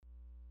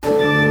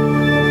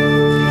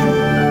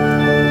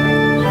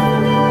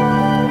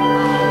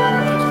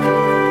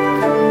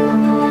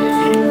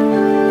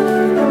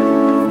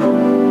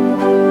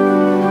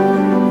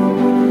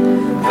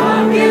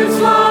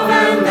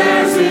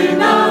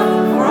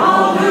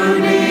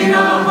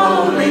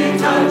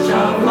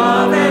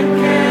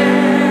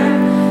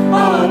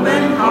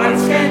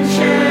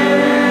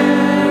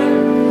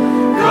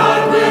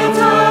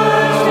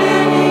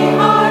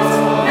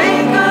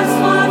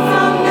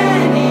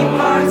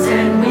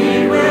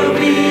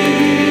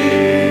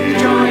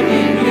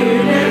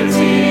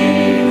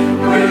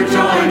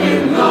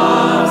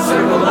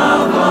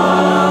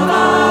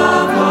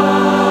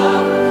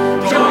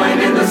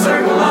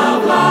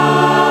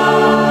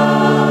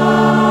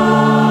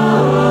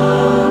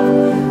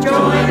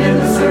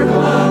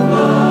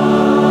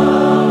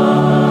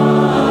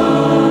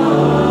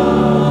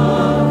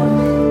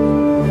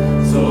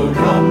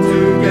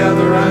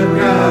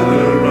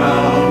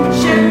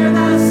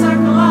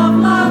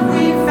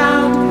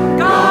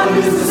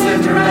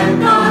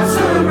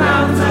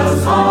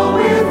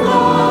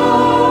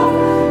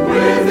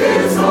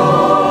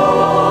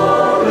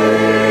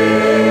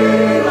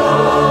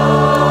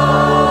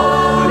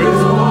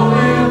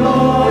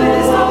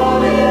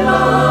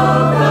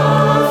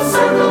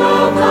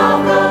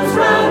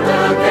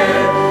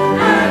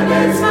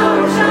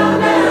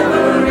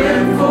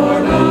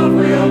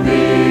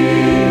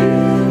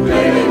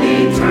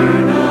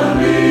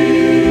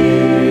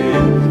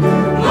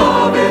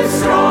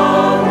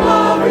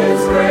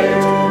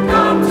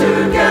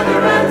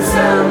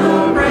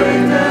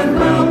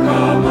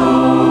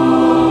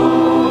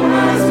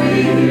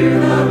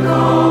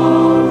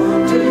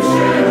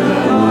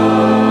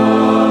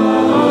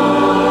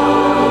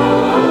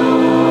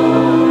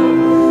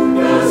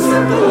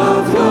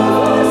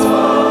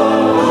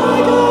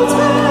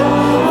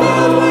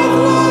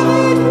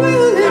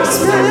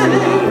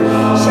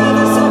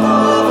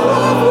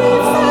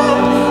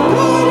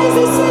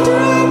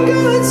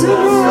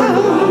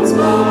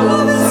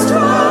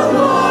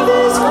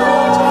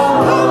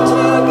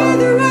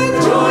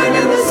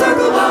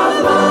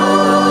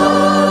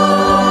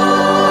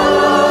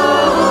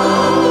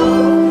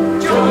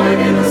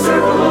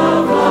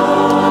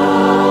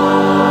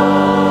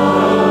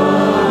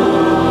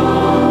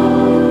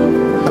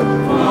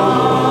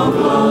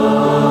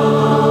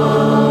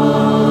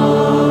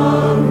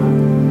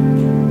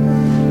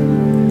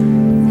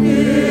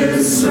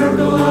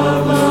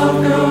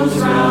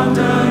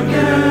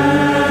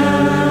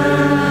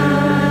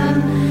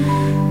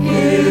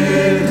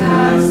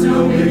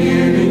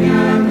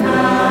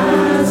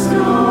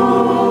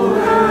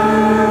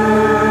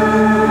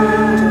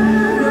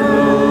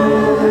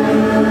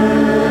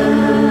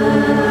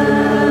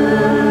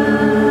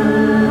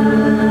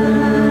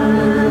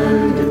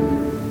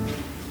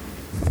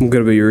I'm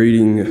going to be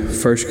reading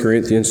 1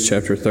 Corinthians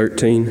chapter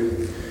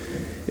 13.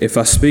 If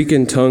I speak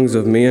in tongues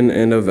of men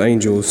and of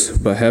angels,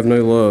 but have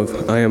no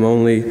love, I am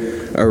only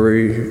a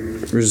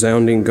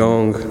resounding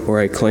gong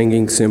or a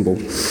clanging cymbal.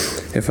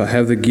 If I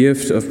have the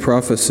gift of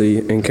prophecy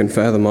and can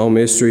fathom all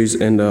mysteries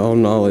and all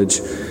knowledge,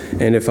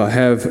 and if I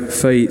have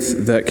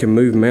faith that can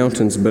move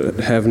mountains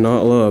but have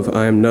not love,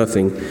 I am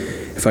nothing.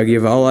 If I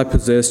give all I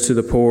possess to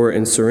the poor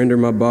and surrender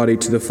my body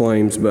to the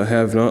flames but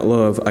have not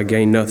love, I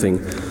gain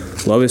nothing.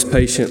 Love is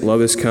patient, love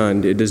is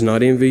kind. It does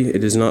not envy, it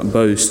does not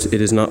boast,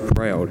 it is not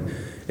proud.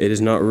 It is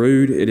not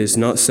rude, it is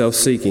not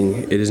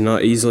self-seeking, it is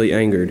not easily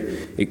angered.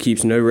 It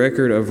keeps no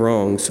record of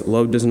wrongs.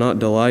 Love does not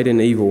delight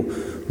in evil,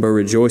 but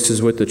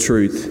rejoices with the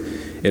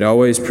truth. It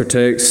always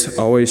protects,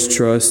 always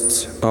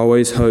trusts,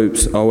 always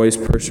hopes, always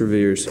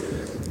perseveres.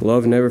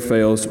 Love never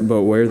fails,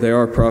 but where there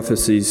are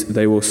prophecies,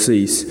 they will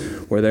cease.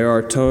 Where there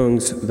are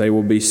tongues, they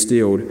will be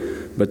stilled.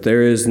 But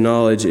there is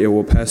knowledge, it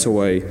will pass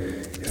away.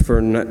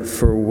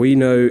 For we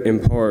know in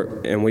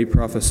part, and we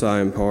prophesy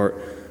in part,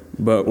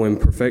 but when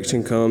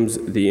perfection comes,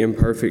 the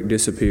imperfect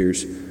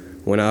disappears.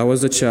 When I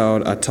was a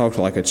child, I talked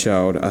like a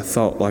child, I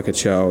thought like a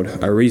child,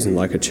 I reasoned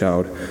like a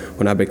child.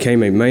 When I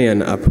became a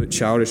man, I put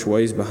childish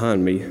ways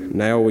behind me.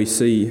 Now we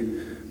see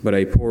but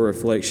a poor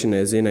reflection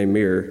as in a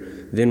mirror.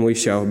 Then we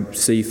shall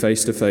see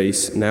face to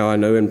face. Now I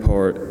know in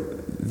part,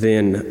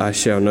 then I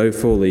shall know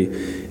fully,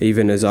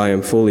 even as I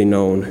am fully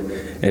known.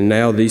 And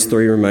now these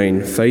three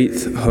remain: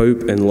 faith,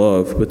 hope, and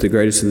love, but the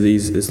greatest of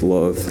these is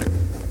love.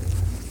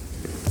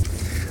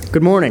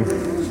 Good morning.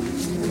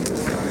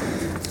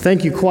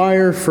 Thank you,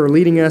 choir, for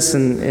leading us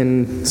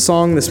in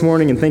song this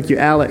morning, and thank you,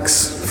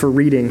 Alex, for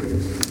reading.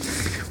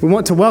 We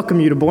want to welcome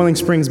you to Boiling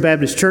Springs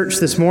Baptist Church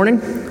this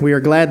morning. We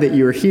are glad that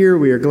you are here.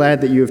 We are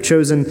glad that you have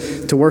chosen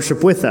to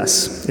worship with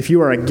us. If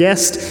you are a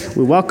guest,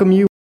 we welcome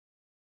you.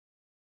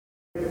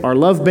 Our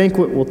love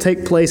banquet will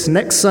take place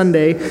next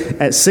Sunday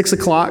at 6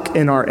 o'clock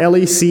in our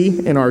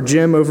LEC, in our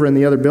gym over in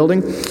the other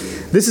building.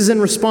 This is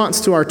in response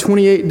to our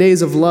 28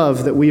 days of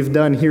love that we've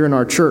done here in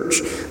our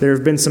church. There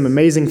have been some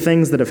amazing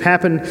things that have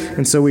happened,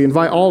 and so we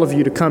invite all of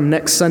you to come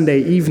next Sunday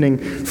evening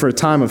for a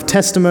time of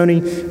testimony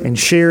and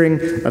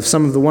sharing of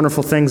some of the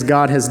wonderful things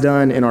God has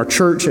done in our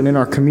church and in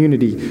our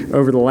community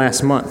over the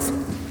last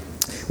month.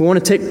 We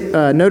want to take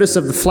notice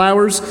of the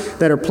flowers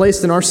that are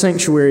placed in our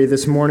sanctuary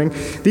this morning.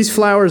 These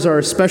flowers are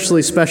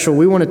especially special.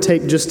 We want to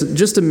take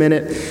just a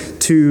minute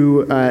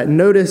to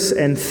notice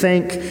and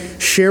thank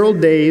Cheryl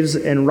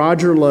Daves and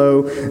Roger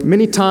Lowe.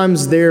 Many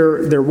times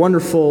their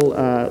wonderful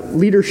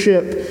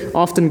leadership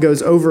often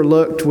goes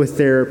overlooked with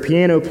their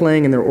piano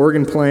playing and their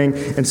organ playing,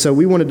 and so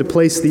we wanted to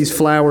place these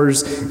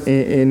flowers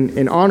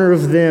in honor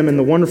of them and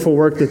the wonderful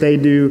work that they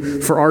do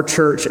for our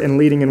church and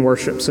leading in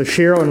worship. So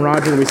Cheryl and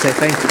Roger, we say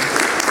thank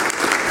you.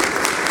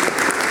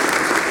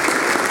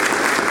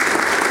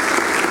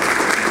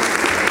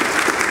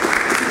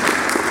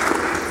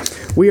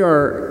 We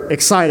are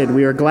excited.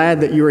 We are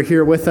glad that you are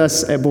here with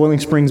us at Boiling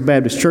Springs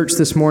Baptist Church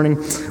this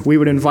morning. We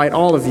would invite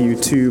all of you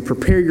to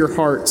prepare your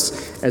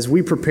hearts as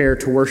we prepare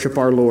to worship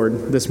our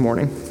Lord this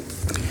morning.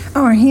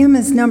 Our hymn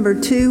is number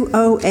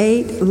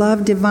 208,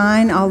 Love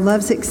Divine, All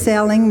Loves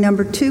Excelling,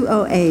 number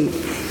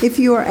 208. If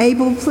you are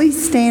able,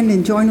 please stand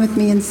and join with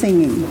me in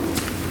singing.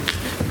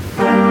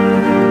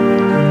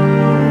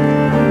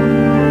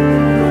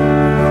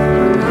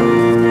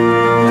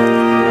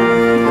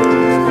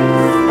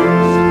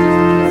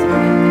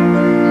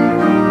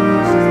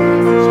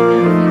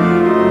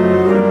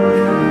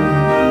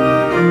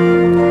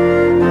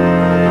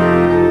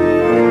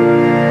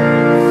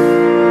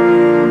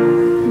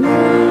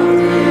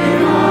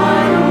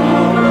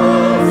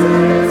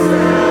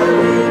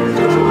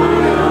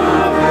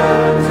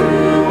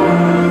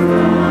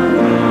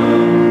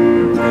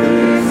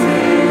 This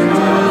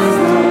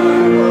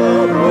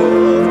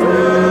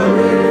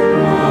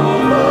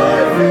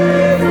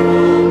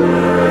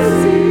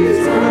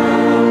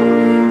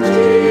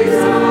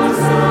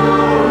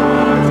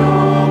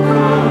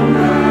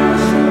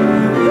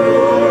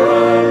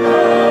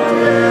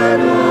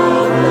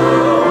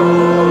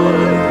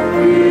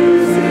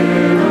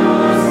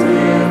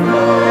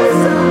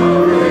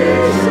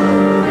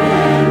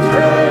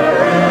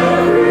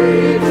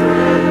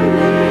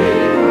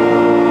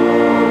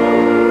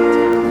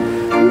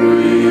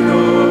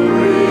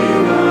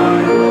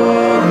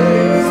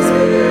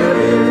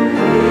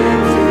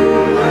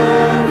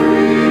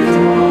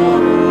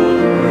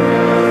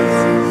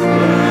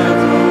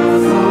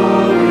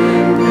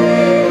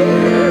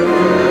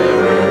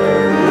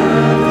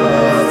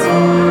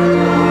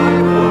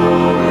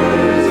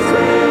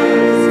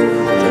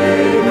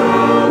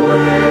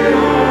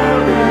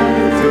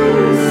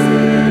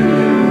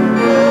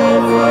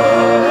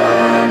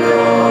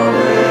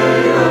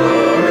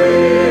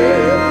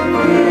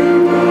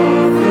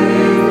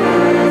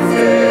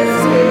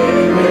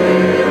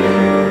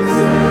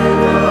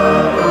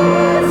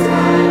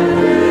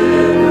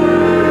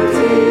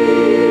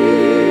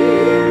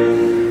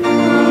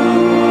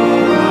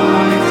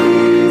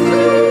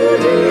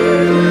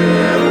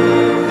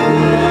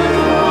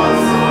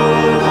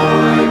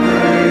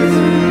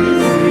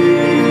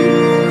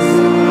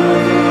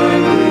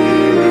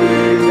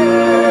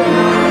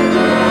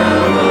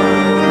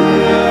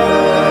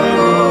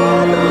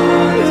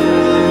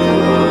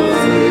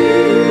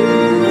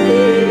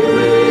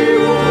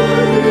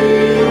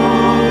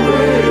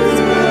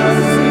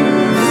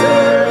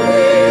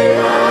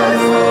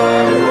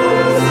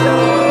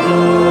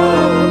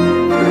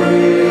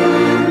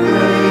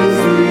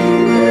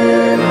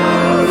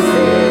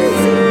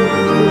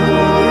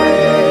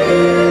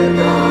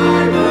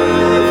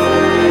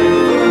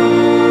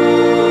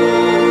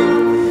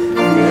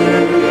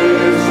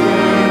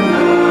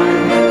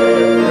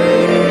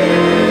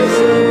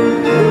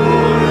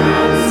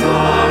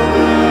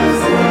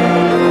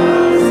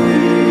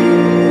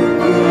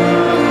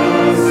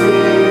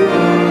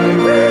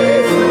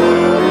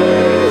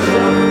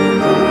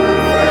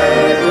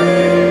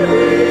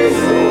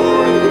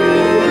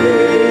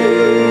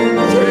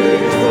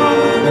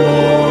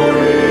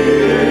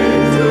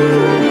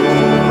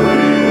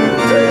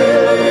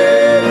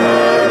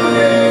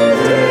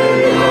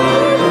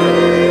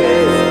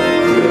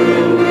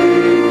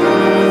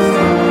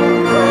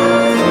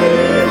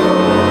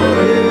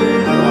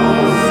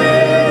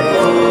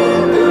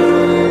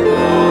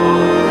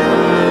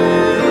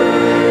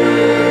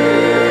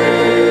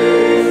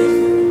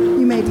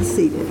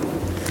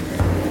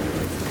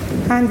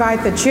I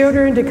invite the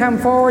children to come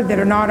forward that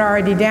are not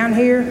already down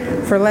here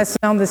for a lesson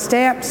on the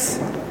steps.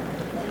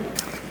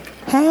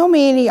 How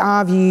many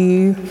of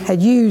you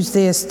had used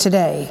this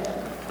today?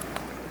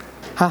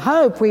 I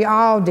hope we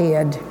all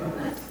did.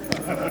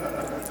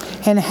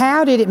 And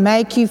how did it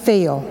make you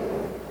feel?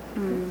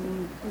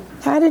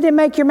 How did it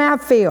make your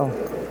mouth feel?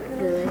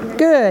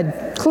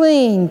 Good,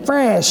 clean,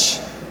 fresh.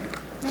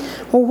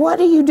 Well, what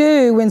do you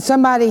do when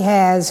somebody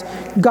has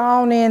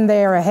gone in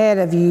there ahead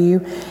of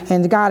you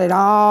and got it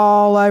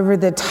all over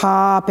the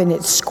top and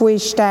it's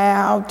squished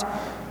out?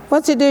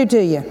 What's it do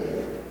to you?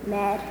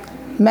 Mad.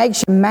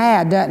 Makes you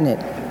mad, doesn't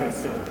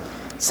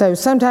it? So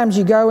sometimes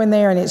you go in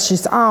there and it's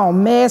just all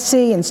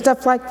messy and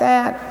stuff like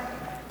that.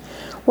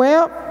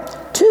 Well,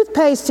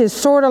 toothpaste is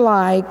sort of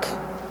like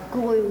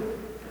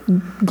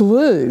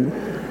glue.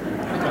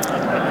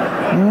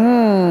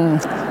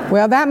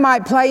 Well, that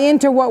might play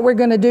into what we're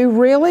going to do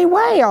really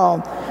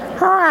well.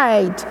 All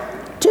right,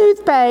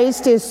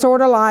 toothpaste is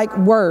sort of like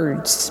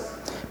words.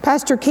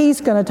 Pastor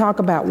Keith's going to talk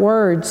about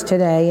words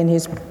today in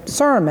his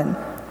sermon.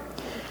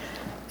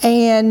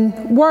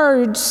 And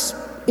words,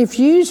 if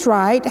used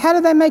right, how do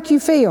they make you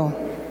feel?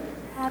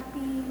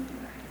 Happy.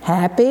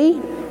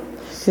 Happy?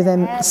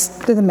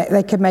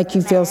 They could make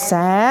you feel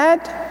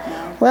sad.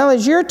 Well,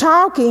 as you're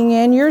talking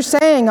and you're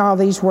saying all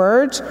these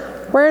words,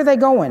 where are they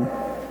going?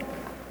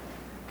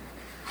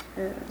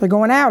 They're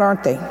going out,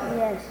 aren't they?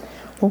 Yes.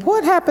 Well,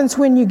 what happens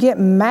when you get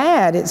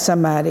mad at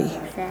somebody?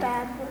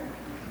 Bad.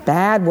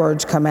 Bad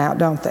words come out,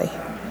 don't they?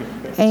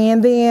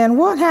 And then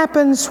what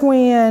happens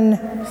when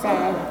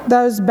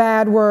those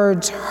bad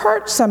words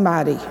hurt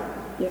somebody?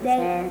 Get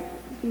sad.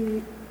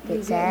 You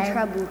get in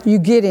trouble. You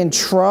get in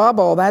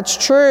trouble. That's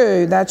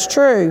true. That's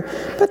true.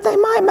 But they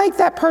might make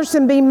that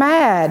person be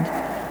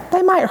mad.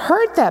 They might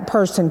hurt that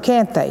person,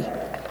 can't they?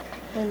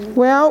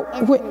 Well,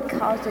 it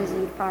causes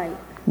a fight.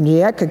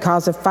 Yeah, it could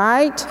cause a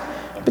fight.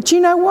 But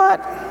you know what?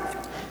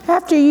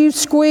 After you've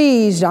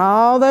squeezed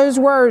all those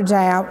words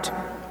out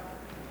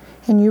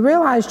and you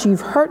realized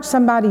you've hurt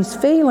somebody's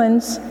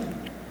feelings,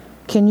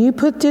 can you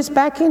put this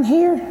back in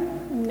here?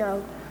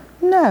 No.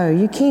 No,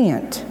 you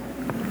can't.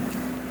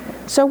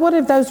 So what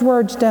have those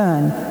words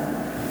done?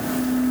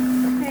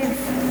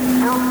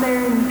 Out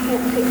there and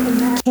can't take them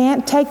back.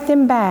 Can't take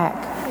them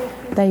back.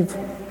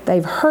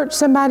 They've hurt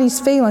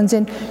somebody's feelings.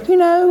 And, you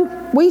know,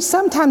 we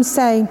sometimes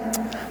say,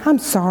 I'm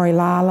sorry,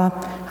 Lila.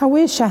 I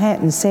wish I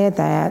hadn't said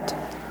that.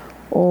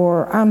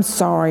 Or, I'm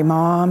sorry,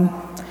 Mom.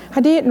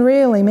 I didn't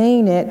really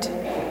mean it.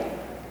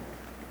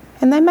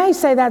 And they may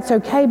say that's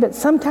okay, but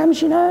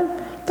sometimes, you know,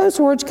 those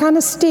words kind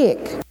of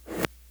stick.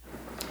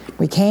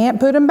 We can't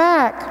put them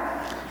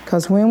back,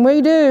 because when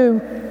we do,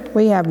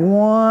 we have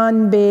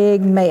one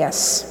big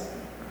mess.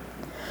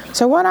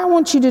 So what I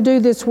want you to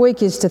do this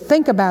week is to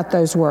think about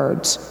those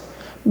words.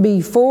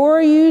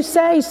 Before you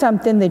say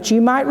something that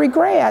you might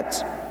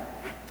regret,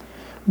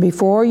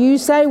 before you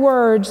say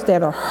words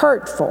that are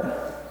hurtful,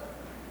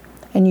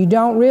 and you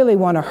don't really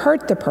want to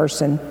hurt the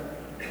person,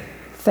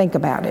 think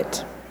about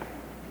it.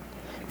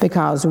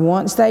 Because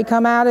once they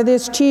come out of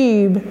this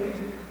tube,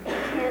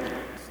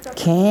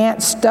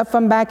 can't stuff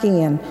them back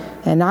in.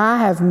 And I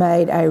have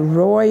made a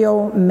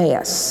royal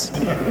mess.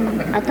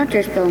 I thought you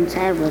were spilling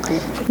sad with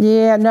it.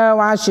 Yeah, no,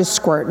 I was just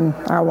squirting.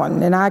 I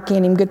wasn't, and I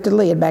can't even get the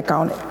lid back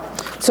on it.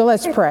 So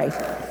let's pray.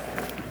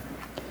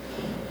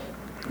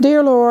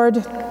 Dear Lord,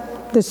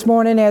 this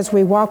morning as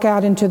we walk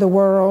out into the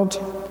world,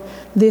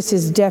 this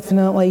is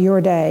definitely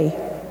your day.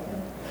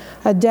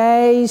 A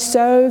day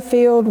so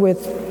filled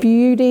with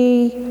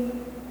beauty,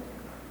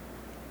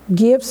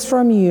 gifts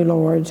from you,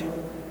 Lord.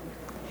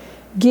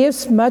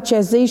 Gifts much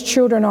as these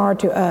children are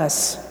to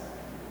us,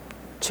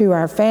 to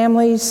our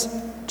families,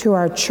 to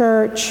our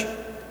church,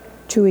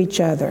 to each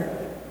other.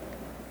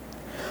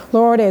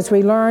 Lord, as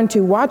we learn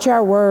to watch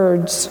our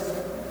words,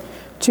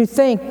 to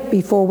think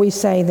before we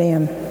say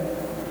them,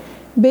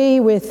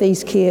 be with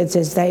these kids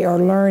as they are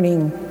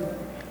learning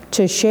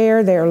to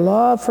share their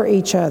love for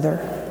each other,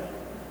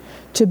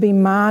 to be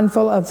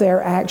mindful of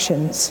their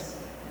actions.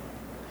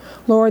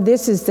 Lord,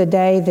 this is the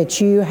day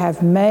that you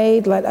have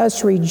made. Let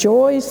us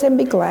rejoice and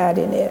be glad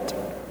in it.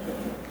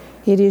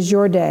 It is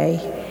your day,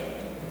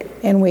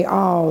 and we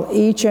all,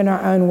 each in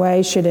our own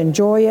way, should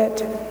enjoy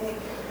it.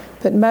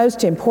 But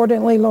most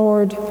importantly,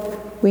 Lord,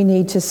 we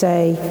need to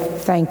say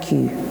thank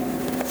you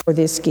for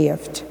this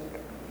gift.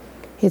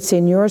 It's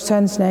in your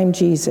Son's name,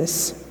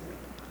 Jesus.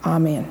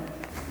 Amen.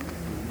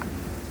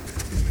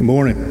 Good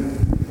morning.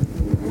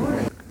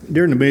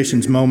 During the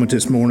missions moment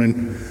this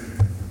morning,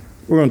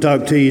 we're going to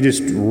talk to you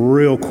just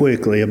real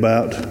quickly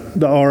about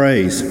the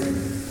RAs.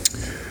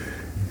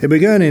 It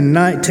began in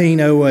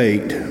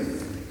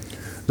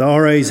 1908. The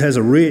RAs has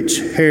a rich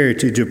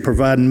heritage of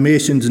providing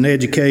missions and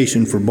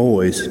education for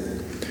boys.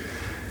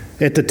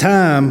 At the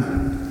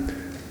time,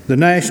 the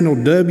National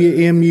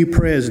WMU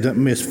president,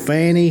 Miss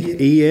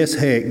Fannie E.S.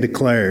 Heck,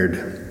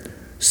 declared,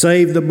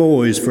 "Save the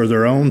boys for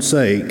their own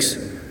sakes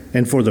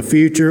and for the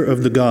future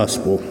of the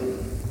gospel."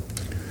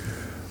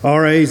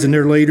 RAs and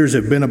their leaders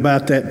have been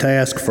about that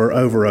task for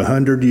over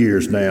 100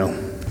 years now.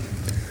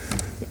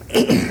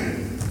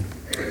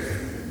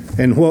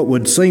 And what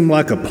would seem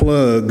like a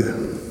plug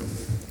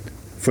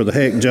for the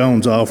Heck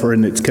Jones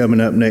offering that's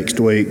coming up next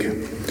week,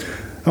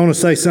 I want to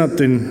say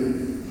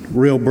something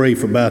real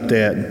brief about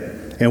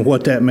that and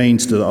what that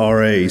means to the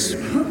RAs.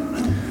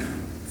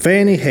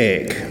 Fannie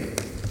Heck.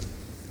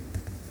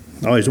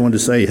 I always wanted to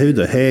say, who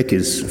the heck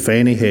is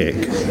Fannie Heck?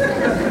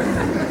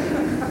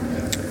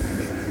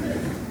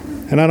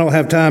 And I don't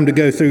have time to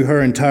go through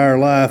her entire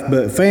life,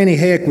 but Fannie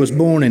Heck was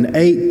born in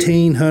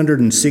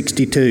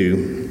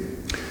 1862.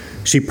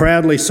 She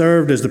proudly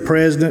served as the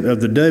president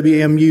of the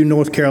WMU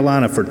North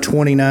Carolina for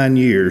 29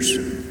 years.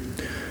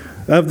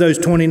 Of those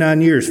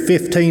 29 years,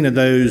 15 of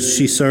those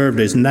she served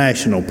as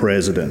national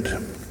president.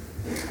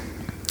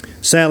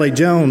 Sally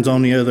Jones,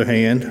 on the other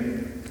hand,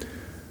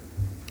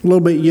 a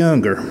little bit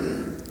younger.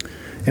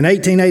 In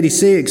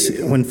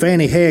 1886, when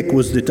Fannie Heck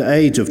was at the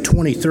age of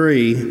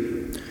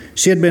 23,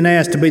 she had been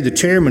asked to be the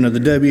chairman of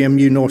the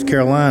WMU North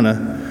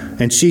Carolina,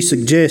 and she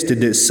suggested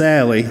that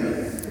Sally,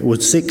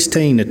 was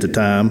 16 at the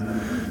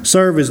time,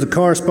 serve as the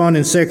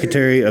corresponding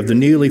secretary of the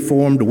newly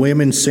formed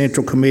Women's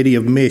Central Committee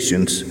of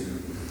Missions.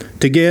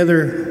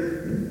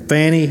 Together,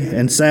 Fannie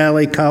and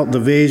Sally caught the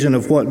vision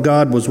of what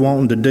God was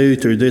wanting to do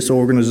through this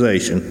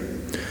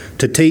organization: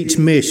 to teach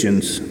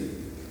missions,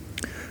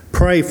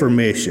 pray for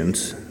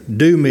missions,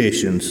 do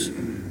missions,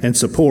 and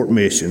support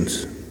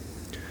missions.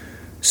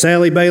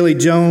 Sally Bailey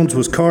Jones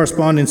was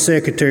corresponding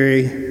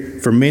secretary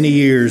for many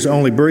years,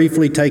 only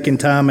briefly taking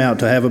time out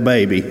to have a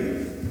baby.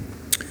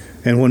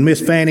 And when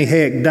Miss Fannie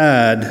Heck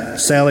died,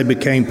 Sally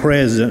became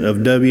president of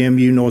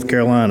WMU North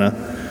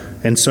Carolina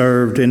and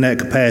served in that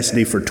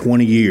capacity for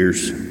 20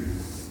 years.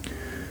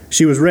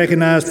 She was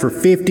recognized for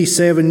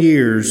 57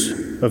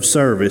 years of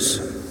service.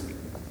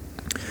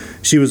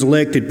 She was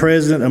elected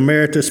President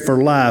Emeritus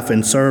for life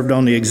and served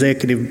on the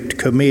executive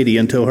committee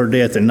until her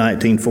death in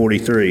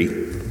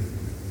 1943.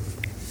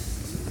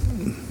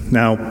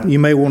 Now, you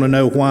may want to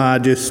know why I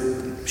just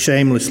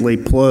shamelessly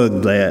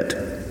plugged that.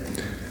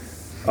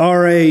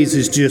 RAs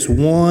is just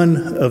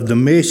one of the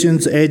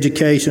missions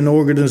education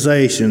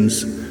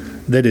organizations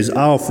that is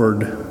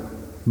offered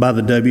by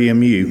the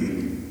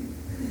WMU.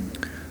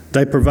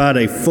 They provide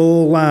a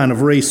full line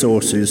of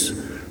resources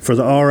for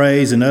the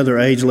RAs and other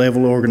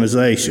age-level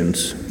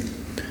organizations.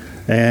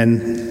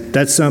 And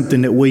that's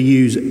something that we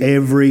use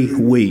every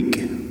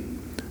week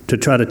to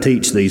try to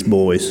teach these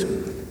boys.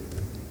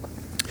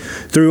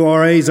 Through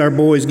RAs, our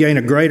boys gain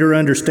a greater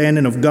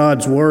understanding of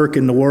God's work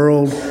in the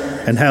world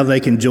and how they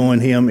can join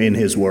Him in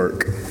His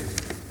work.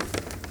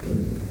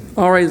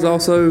 RAs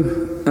also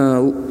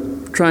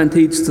try and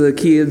teach the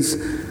kids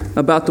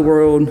about the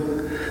world,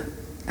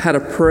 how to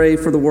pray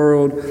for the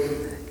world,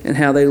 and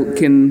how they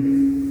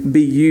can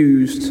be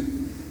used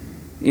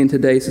in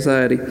today's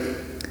society.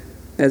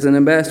 As an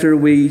ambassador,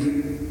 we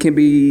can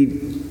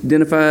be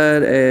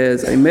identified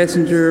as a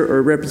messenger or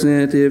a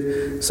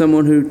representative,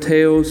 someone who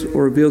tells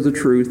or reveals the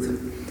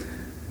truth.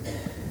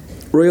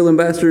 Royal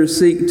ambassadors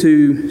seek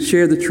to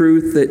share the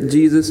truth that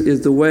Jesus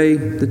is the way,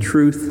 the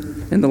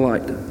truth, and the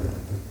light.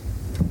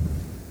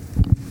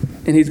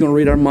 And he's going to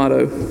read our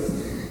motto.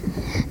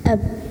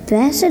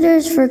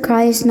 Ambassadors for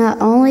Christ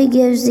not only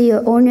gives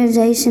the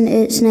organization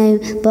its name,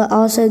 but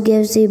also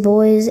gives the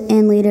boys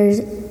and leaders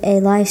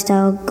a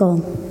lifestyle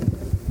goal.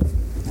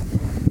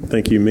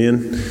 Thank you, men.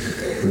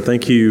 And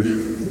thank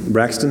you,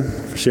 Braxton,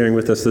 for sharing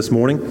with us this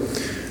morning.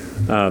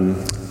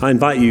 I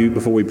invite you,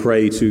 before we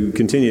pray, to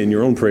continue in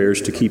your own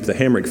prayers to keep the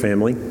Hamrick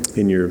family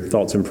in your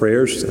thoughts and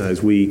prayers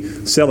as we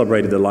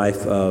celebrated the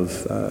life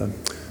of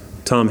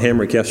Tom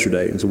Hamrick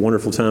yesterday. It was a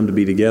wonderful time to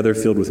be together,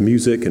 filled with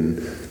music and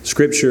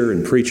scripture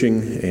and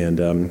preaching, and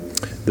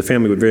the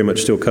family would very much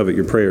still covet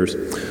your prayers.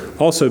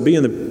 Also,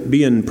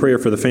 be in prayer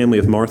for the family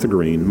of Martha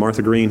Green.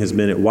 Martha Green has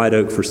been at White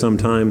Oak for some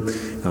time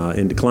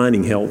in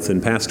declining health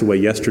and passed away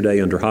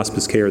yesterday under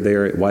hospice care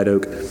there at White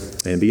Oak.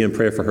 And be in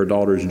prayer for her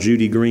daughters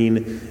Judy Green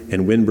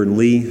and Winburn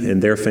Lee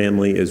and their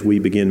family as we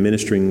begin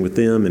ministering with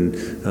them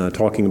and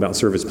talking about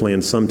service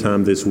plans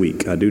sometime this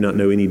week. I do not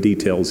know any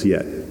details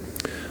yet.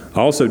 I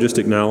also just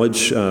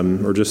acknowledge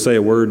or just say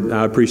a word.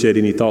 I appreciate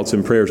any thoughts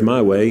and prayers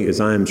my way as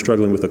I am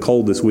struggling with a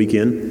cold this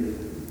weekend.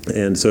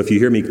 And so if you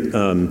hear me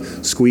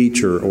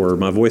squeach or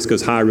my voice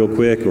goes high real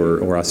quick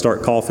or I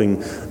start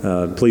coughing,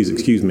 please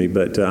excuse me.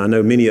 But I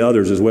know many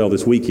others as well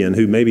this weekend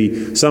who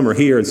maybe some are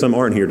here and some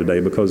aren't here today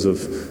because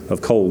of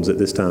colds at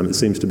this time. It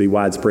seems to be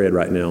widespread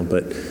right now.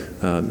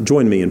 But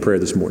join me in prayer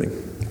this morning.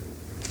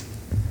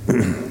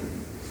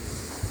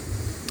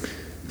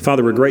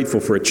 Father, we're grateful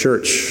for a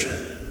church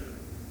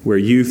where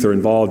youth are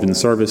involved in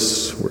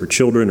service, where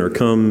children are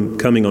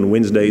coming on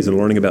Wednesdays and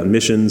learning about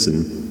missions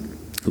and,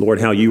 Lord,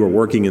 how you are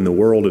working in the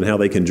world and how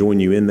they can join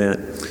you in that.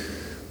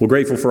 We're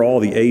grateful for all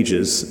the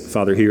ages,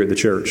 Father, here at the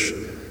church.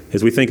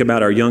 As we think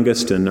about our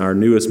youngest and our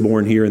newest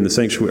born here in the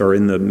sanctuary,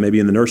 or maybe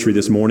in the nursery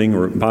this morning,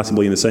 or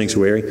possibly in the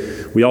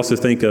sanctuary, we also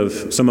think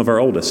of some of our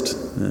oldest.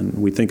 And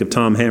we think of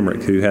Tom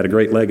Hamrick, who had a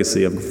great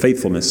legacy of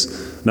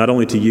faithfulness, not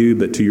only to you,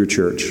 but to your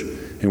church.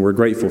 And we're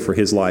grateful for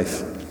his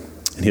life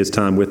and his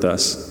time with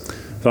us.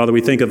 Father,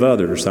 we think of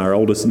others. Our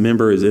oldest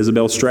member is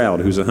Isabel Stroud,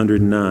 who's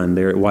 109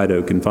 there at White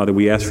Oak. And Father,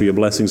 we ask for your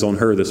blessings on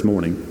her this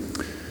morning.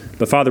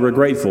 But Father, we're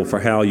grateful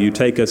for how you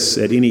take us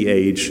at any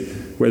age,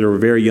 whether we're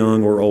very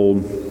young or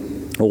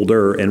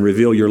older, and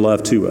reveal your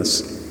love to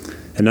us.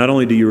 And not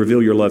only do you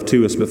reveal your love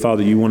to us, but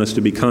Father, you want us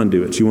to be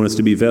conduits. You want us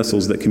to be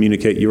vessels that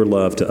communicate your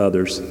love to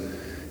others.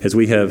 As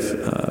we have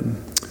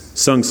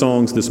sung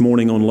songs this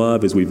morning on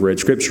love, as we've read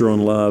scripture on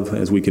love,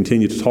 as we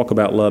continue to talk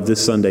about love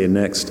this Sunday and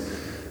next,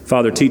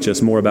 Father, teach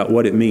us more about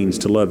what it means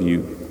to love you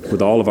with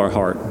all of our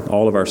heart,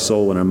 all of our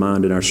soul, and our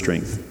mind and our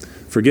strength.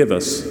 Forgive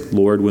us,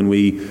 Lord, when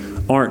we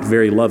aren't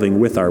very loving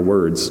with our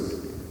words,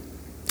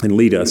 and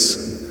lead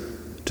us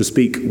to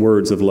speak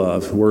words of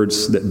love,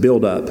 words that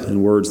build up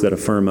and words that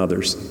affirm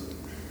others.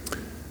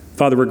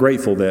 Father, we're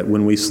grateful that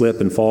when we slip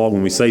and fall,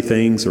 when we say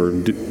things or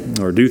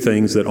do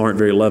things that aren't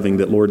very loving,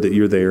 that, Lord, that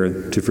you're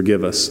there to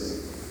forgive us.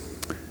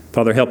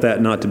 Father, help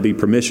that not to be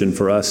permission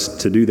for us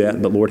to do that,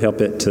 but Lord,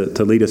 help it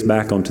to lead us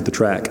back onto the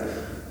track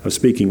of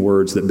speaking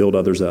words that build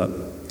others up.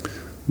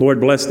 Lord,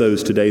 bless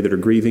those today that are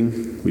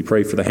grieving. We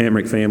pray for the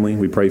Hamrick family.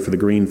 We pray for the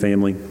Green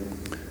family.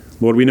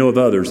 Lord, we know of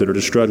others that are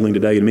just struggling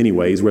today in many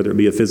ways, whether it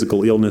be a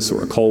physical illness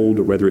or a cold,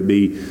 or whether it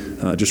be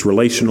just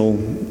relational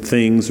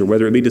things, or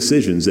whether it be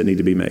decisions that need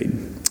to be made.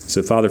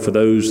 So, Father, for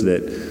those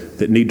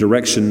that need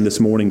direction this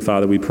morning,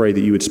 Father, we pray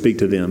that you would speak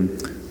to them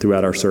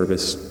throughout our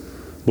service.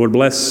 Lord,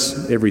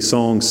 bless every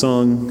song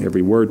sung,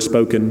 every word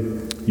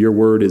spoken, your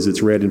word as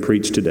it's read and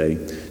preached today.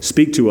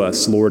 Speak to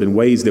us, Lord, in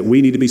ways that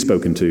we need to be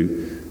spoken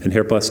to, and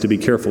help us to be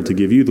careful to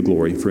give you the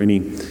glory for any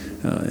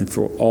and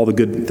for all the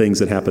good things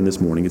that happened this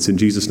morning. It's in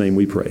Jesus' name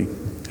we pray.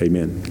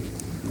 Amen.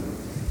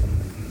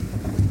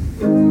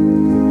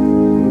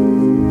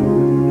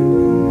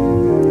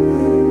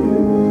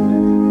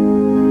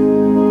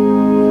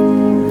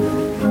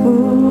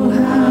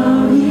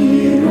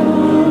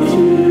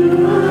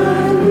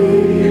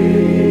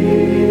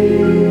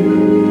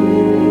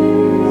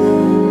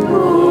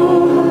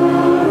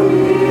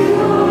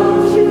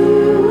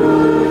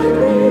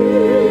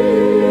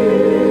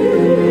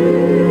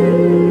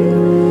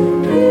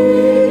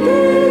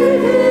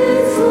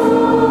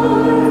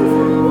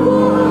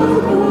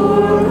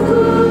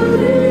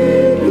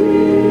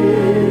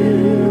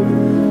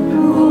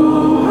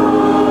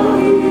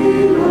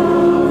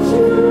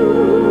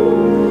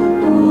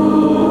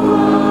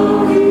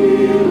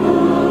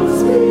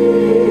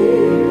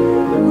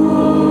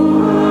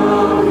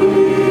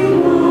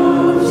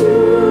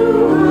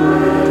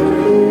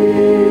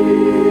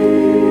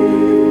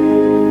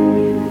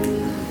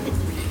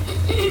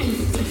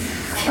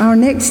 Our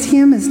next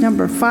hymn is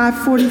number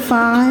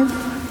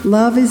 545,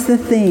 Love is the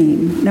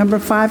Theme, number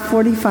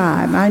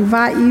 545. I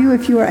invite you,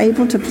 if you are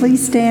able, to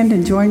please stand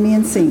and join me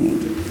in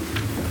singing.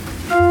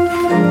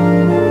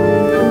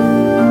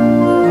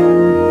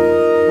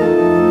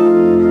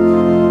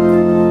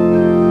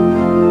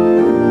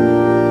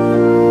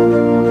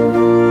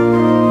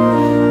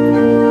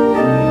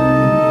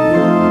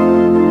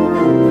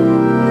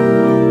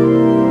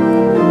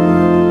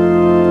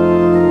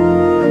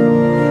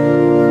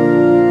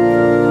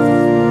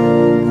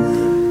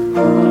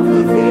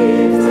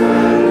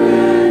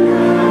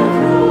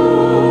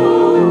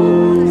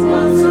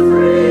 Once a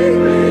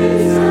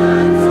fragrance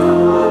and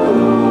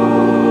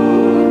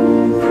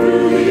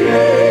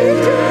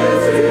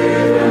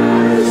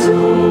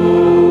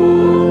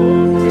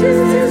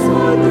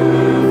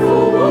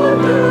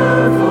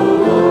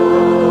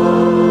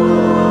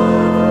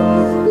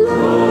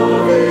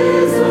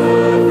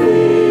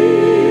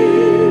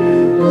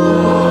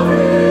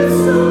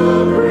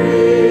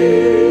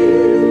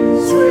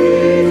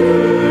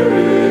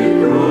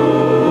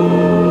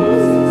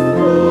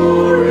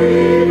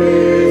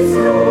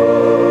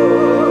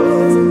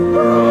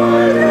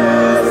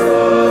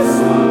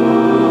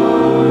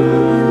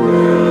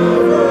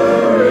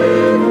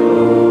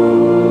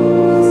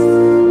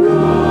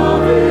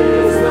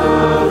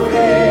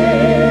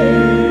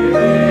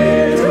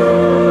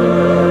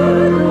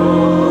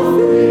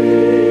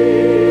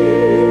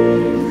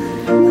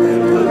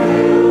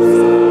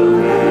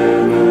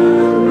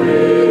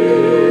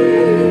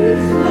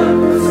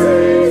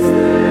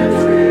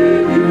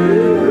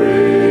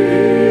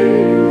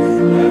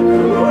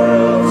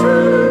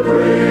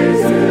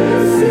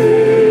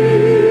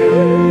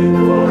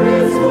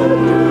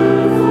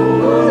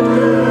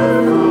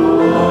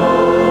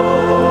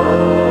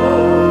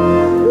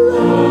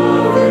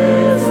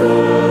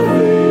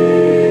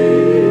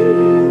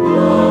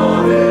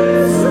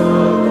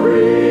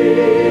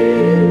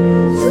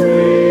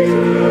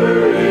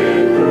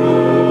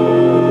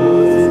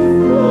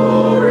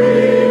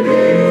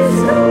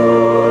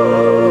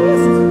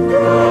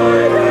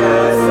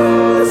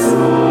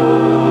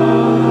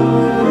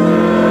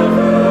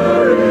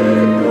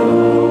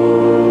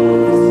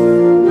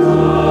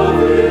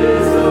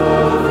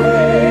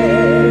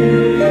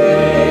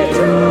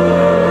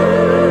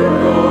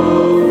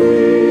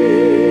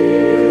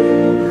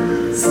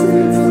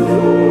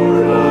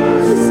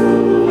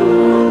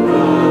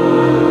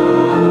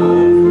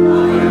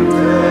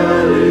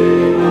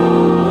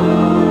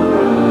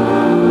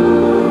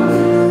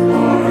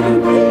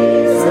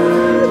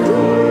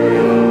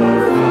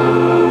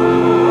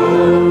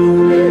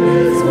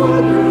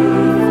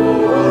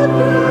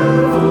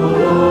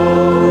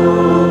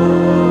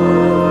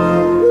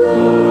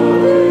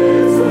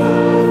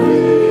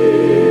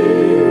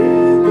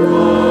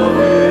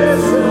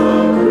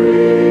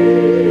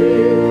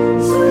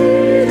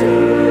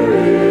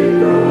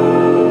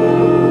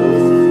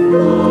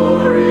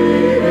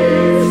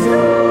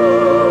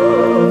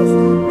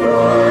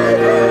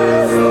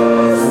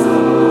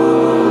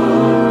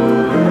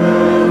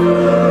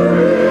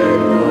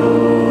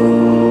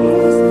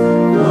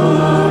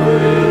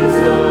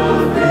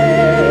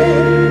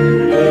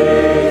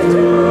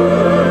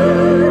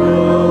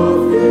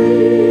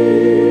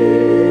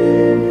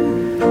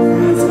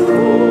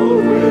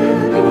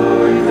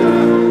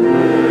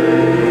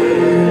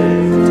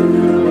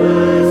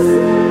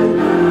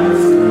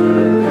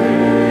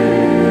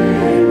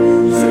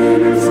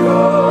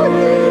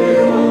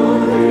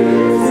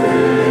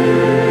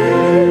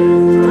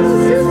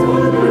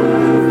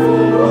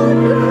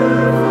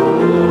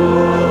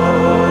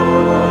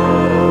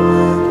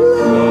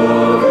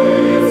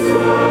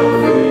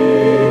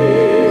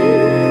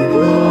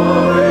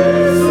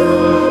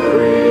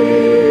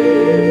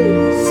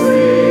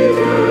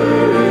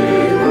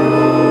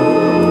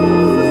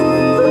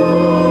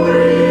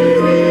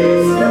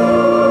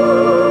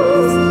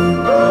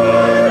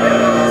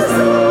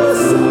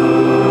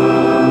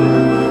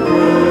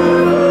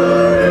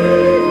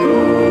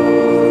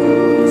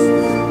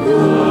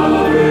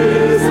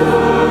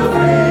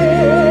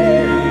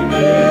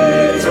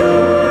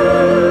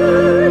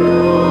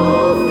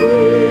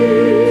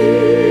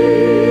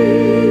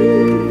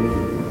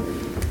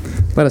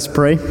Let us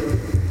pray.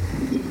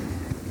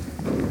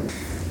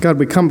 God,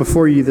 we come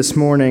before you this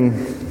morning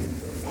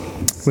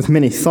with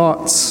many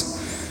thoughts,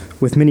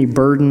 with many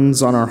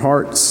burdens on our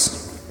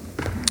hearts.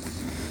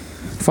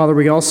 Father,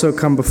 we also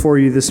come before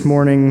you this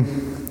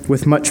morning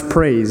with much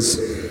praise,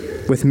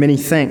 with many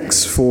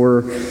thanks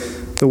for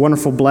the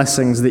wonderful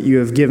blessings that you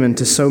have given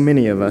to so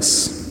many of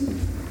us.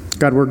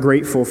 God, we're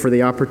grateful for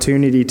the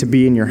opportunity to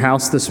be in your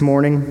house this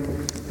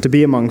morning, to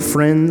be among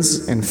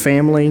friends and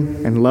family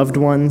and loved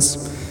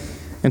ones,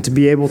 and to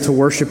be able to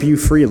worship you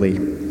freely.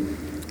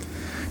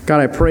 God,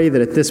 I pray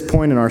that at this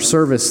point in our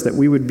service that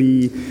we would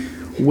be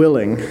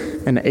willing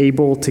and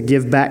able to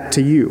give back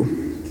to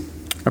you.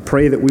 I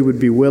pray that we would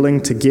be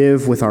willing to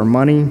give with our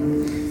money,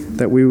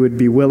 that we would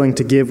be willing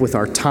to give with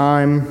our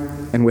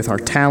time and with our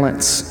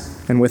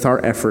talents and with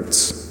our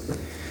efforts.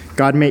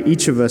 God, may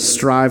each of us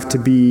strive to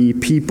be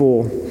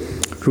people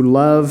who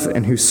love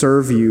and who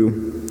serve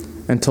you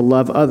and to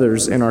love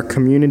others in our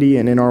community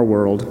and in our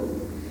world.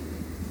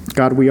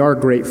 God, we are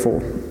grateful.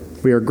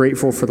 We are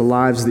grateful for the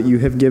lives that you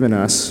have given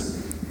us.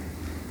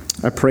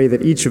 I pray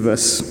that each of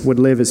us would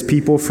live as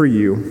people for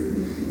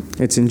you.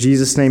 It's in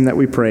Jesus' name that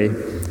we pray.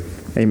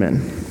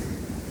 Amen.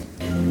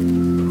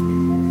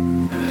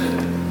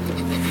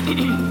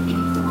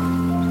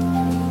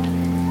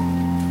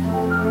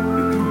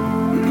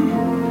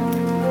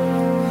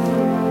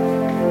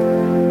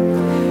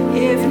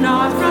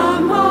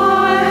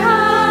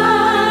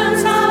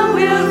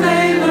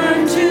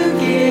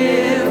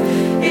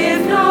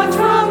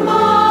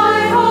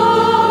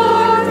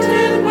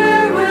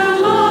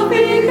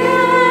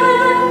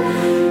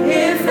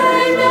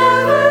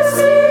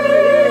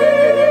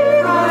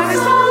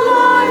 Christ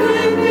alive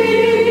in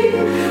me.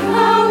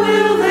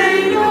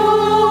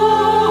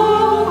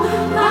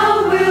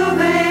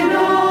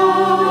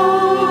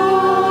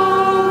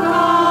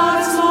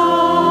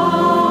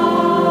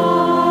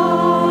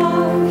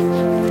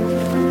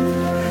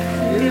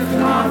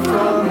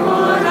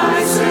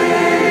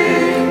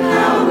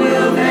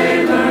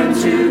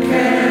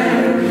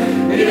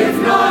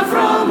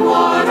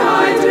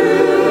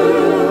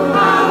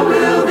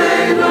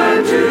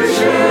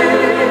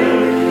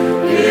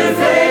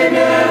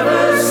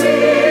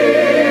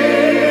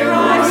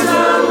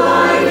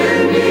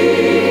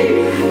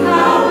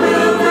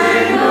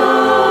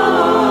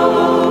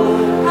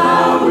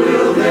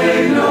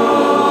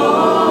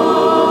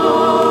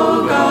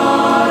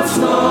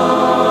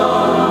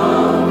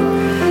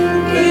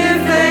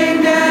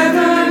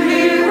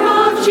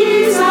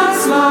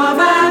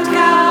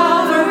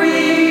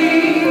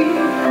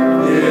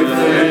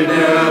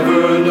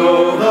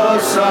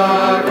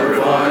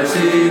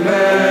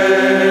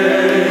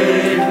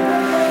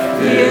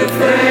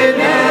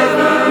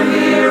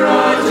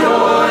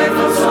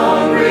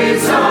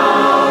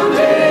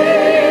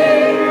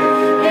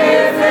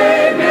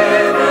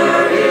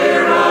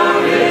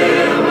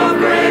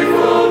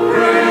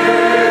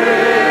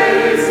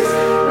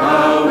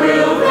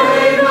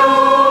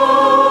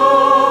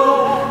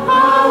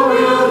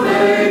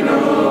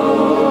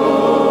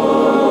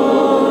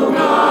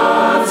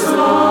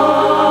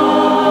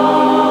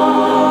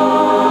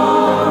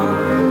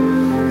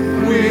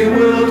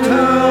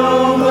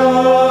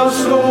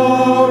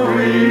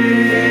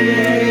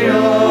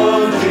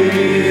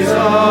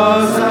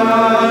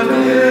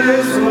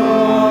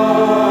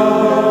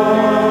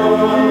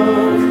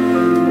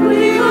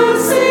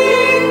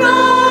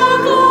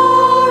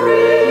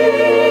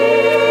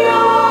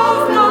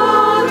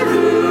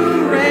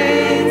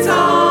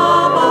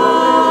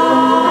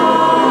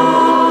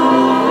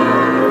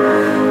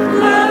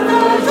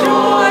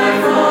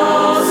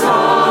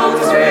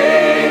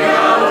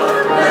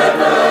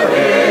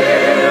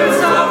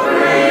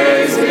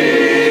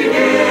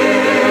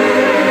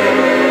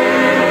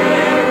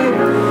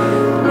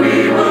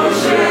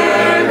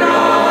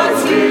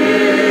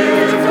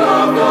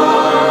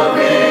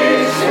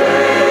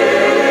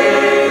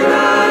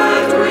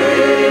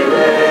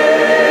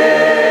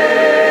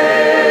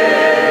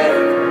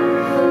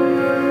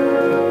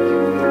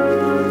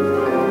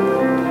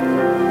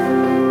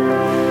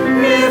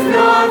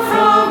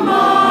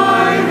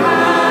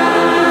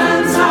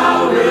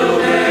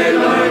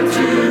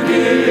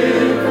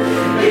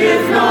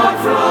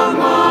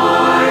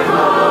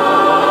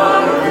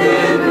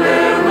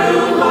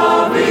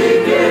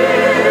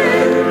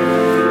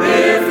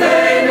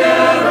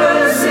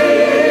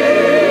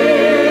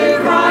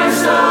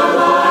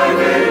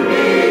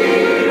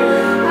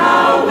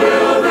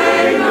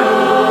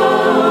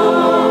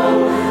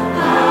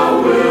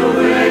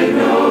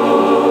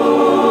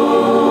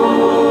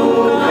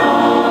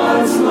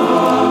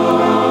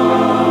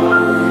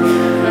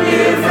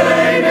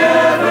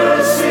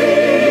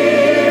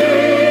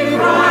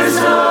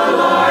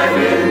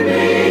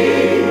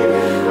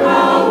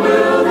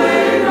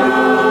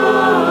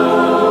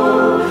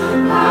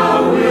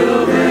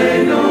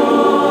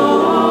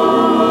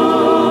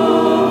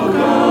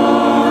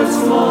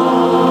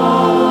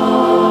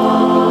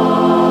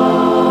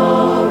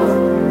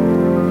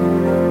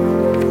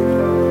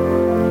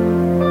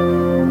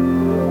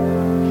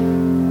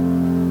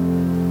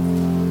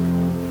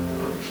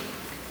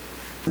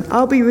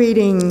 I'll be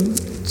reading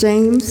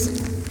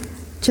James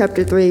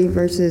chapter 3,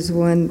 verses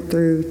 1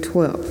 through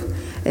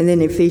 12, and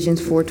then Ephesians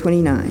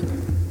 4:29.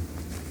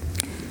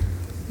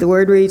 The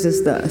word reads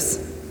as thus: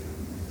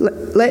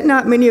 Let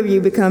not many of you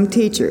become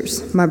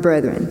teachers, my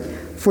brethren,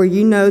 for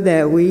you know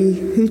that we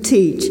who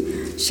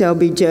teach shall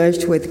be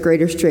judged with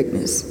greater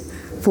strictness.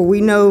 For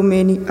we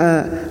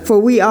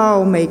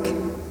all make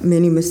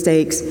many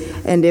mistakes,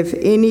 and if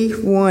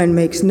anyone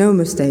makes no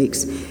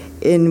mistakes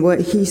in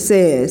what he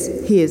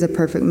says, he is a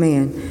perfect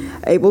man,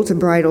 able to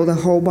bridle the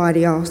whole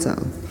body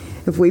also.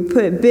 If we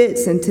put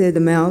bits into the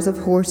mouths of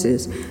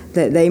horses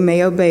that they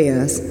may obey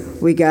us,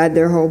 we guide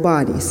their whole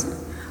bodies.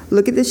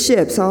 Look at the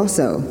ships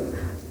also.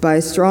 By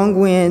strong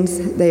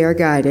winds they are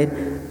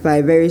guided, by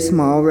a very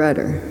small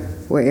rudder,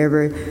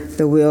 wherever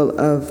the will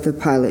of the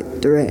pilot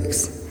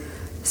directs.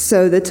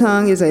 So the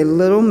tongue is a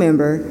little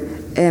member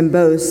and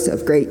boasts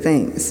of great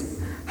things.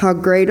 How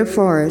great a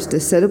forest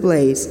is set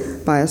ablaze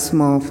by a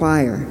small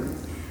fire.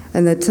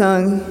 And the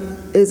tongue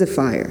is a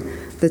fire.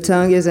 The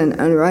tongue is an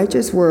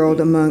unrighteous world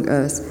among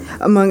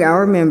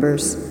our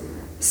members,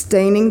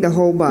 staining the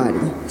whole body,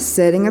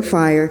 setting a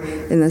fire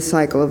in the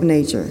cycle of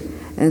nature,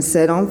 and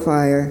set on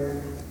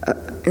fire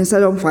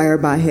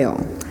by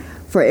hell.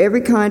 For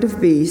every kind of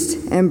beast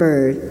and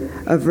bird,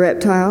 of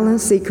reptile and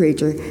sea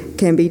creature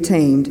can be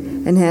tamed,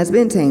 and has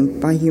been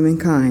tamed by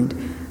humankind.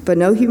 But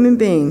no human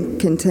being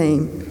can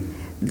tame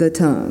the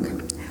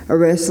tongue, a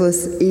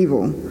restless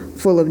evil,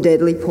 full of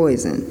deadly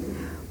poison.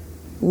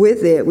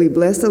 With it we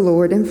bless the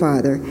Lord and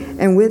Father,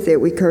 and with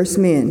it we curse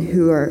men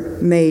who are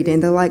made in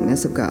the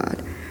likeness of God.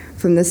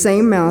 From the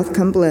same mouth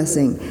come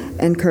blessing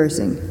and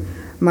cursing.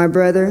 My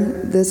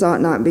brethren, this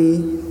ought not.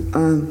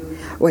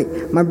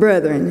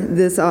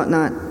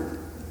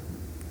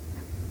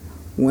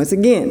 Once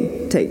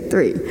again, take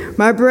 3.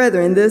 My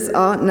brethren, this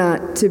ought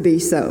not to be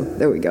so.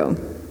 There we go.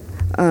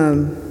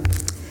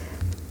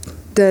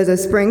 Does a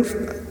spring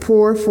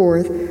pour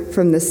forth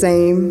from the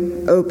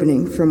same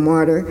opening from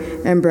water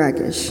and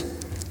brackish?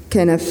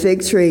 Can a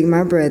fig tree,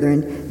 my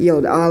brethren,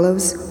 yield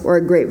olives, or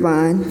a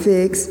grapevine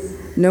figs?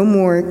 No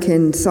more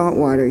can salt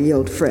water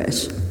yield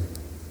fresh.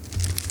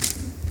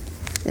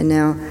 And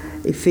now,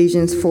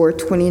 Ephesians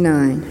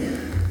 4:29.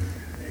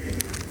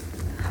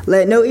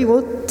 Let no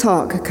evil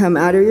talk come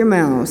out of your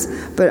mouths,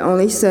 but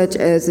only such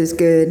as is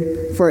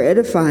good for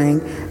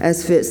edifying,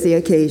 as fits the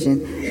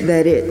occasion,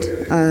 that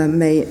it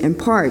may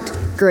impart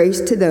grace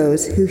to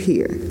those who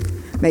hear.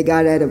 May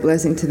God add a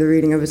blessing to the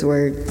reading of His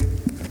word.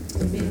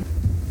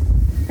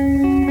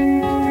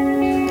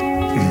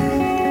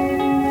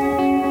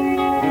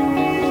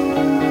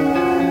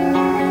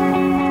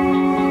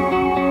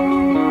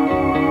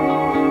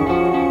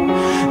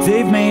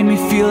 They've made me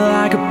feel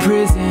like a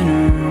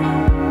prisoner.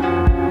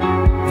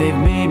 They've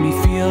made me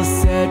feel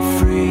set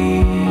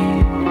free.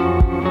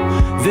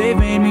 They've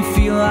made me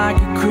feel like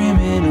a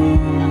criminal.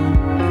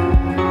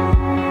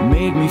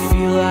 Made me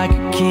feel like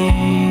a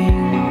king.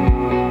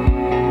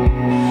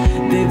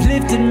 They've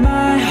lifted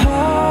my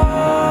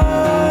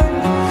heart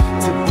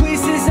to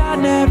places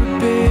I've never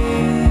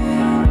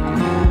been.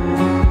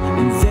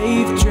 And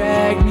they've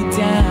dragged me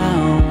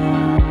down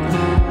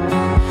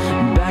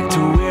back to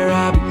where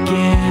I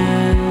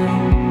began.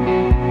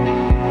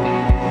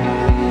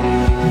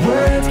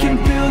 Words can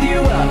build you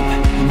up,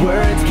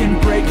 words can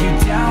break you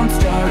down.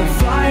 Start a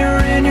fire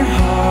in your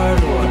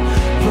heart or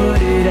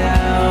put it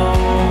out.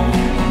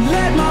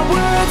 Let my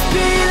words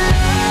be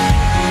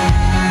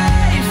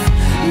life.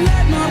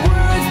 Let my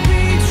words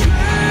be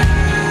truth.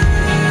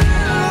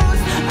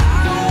 I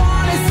don't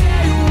want to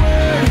say a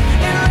word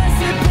unless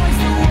it points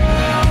the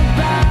world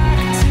back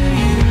to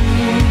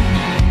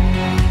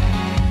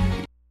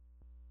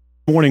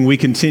you. Morning, we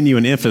continue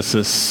an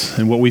emphasis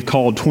in what we've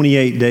called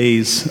 28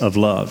 Days of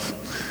Love.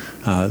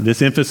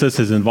 This emphasis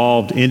has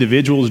involved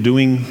individuals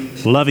doing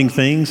loving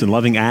things and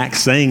loving acts,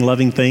 saying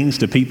loving things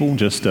to people,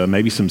 just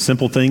maybe some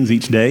simple things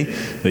each day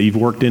that you've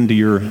worked into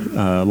your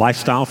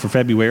lifestyle for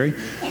February.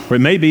 Or it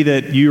may be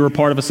that you are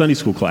part of a Sunday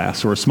school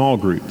class or a small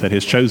group that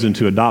has chosen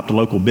to adopt a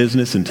local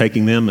business and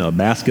taking them a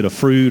basket of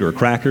fruit or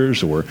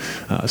crackers or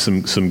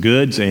some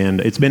goods. And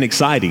it's been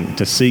exciting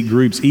to see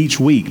groups each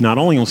week, not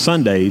only on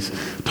Sundays,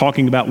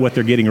 talking about what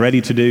they're getting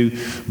ready to do,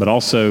 but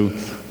also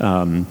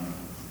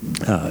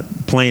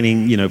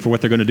planning, for what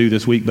they're going to do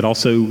this week, but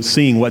also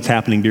seeing what's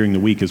happening during the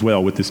week as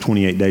well with this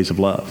 28 Days of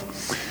Love.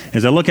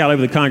 As I look out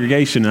over the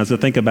congregation, as I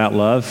think about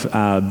love,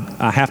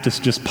 I have to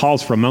just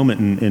pause for a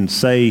moment and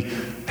say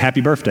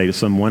happy birthday to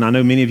someone. I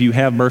know many of you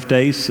have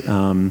birthdays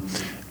the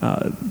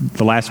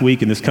last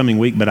week and this coming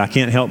week, but I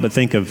can't help but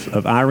think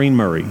of Irene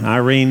Murray.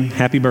 Irene,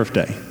 happy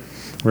birthday.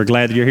 We're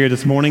glad that you're here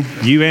this morning.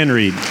 You and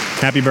Reed,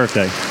 happy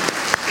birthday.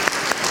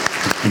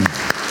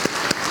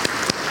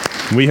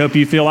 We hope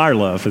you feel our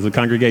love as a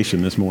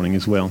congregation this morning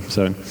as well.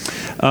 So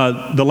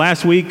the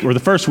last week, or the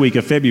first week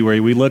of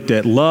February, we looked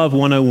at Love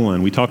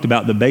 101. We talked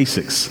about the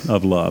basics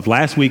of love.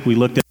 Last week, we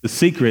looked at the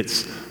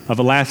secrets of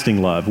a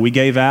lasting love. We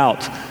gave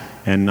out,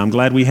 and I'm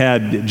glad we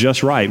had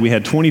just right, we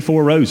had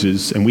 24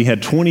 roses, and we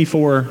had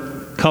 24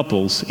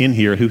 couples in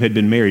here who had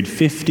been married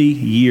 50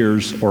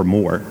 years or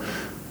more.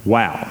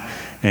 Wow.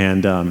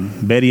 And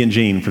Betty and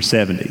Jean for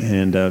 70.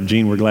 And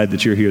Jean, we're glad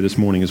that you're here this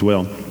morning as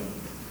well.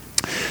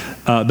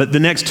 But the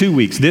next 2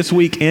 weeks, this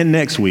week and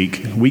next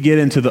week, we get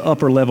into the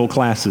upper level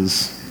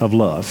classes of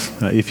love,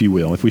 if you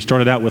will. If we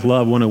started out with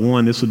Love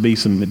 101, this would be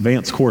some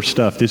advanced course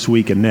stuff this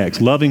week and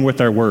next. Loving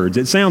with our words.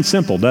 It sounds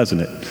simple, doesn't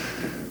it?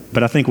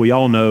 But I think we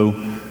all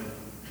know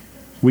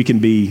we can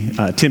be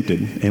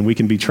tempted and we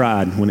can be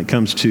tried when it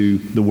comes to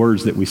the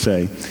words that we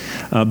say.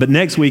 But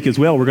next week as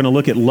well, we're going to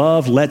look at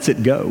Love Lets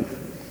It Go.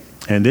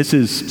 And this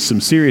is some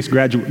serious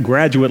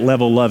graduate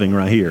level loving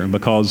right here,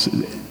 because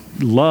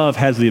love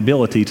has the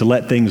ability to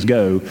let things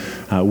go,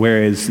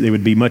 whereas it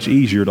would be much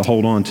easier to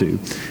hold on to.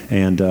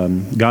 And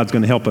God's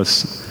going to help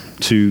us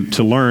to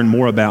learn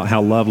more about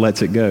how love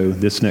lets it go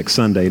this next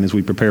Sunday, and as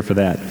we prepare for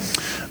that.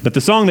 But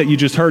the song that you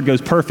just heard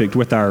goes perfect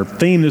with our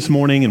theme this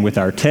morning and with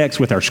our text,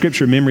 with our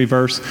scripture memory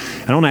verse.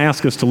 And I want to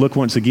ask us to look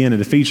once again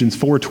at Ephesians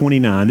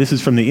 4:29. This is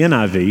from the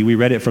NIV. We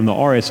read it from the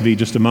RSV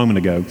just a moment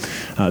ago.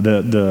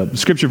 The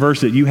scripture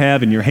verse that you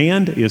have in your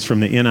hand is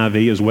from the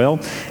NIV as well.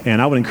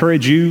 And I would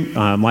encourage you,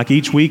 like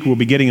each week, we'll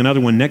be getting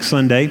another one next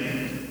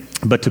Sunday.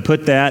 But to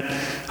put that,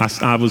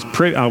 I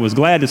was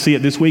glad to see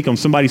it this week on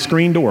somebody's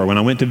screen door. When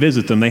I went to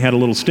visit them, they had a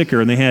little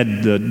sticker, and they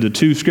had the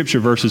two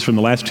scripture verses from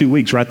the last 2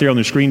 weeks right there on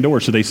their screen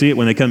door, so they see it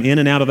when they come in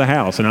and out of the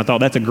house. And I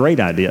thought that's a great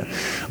idea.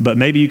 But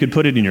maybe you could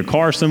put it in your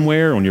car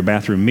somewhere, on your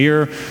bathroom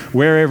mirror,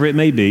 wherever it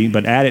may be,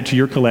 but add it to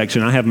your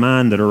collection. I have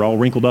mine that are all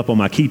wrinkled up on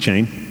my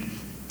keychain.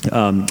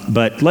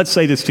 But let's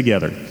say this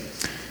together.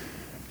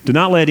 Do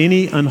not let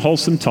any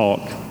unwholesome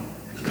talk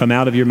come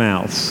out of your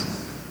mouths,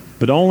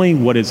 but only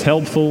what is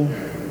helpful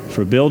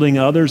for building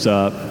others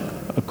up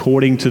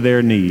according to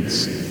their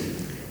needs,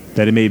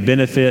 that it may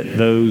benefit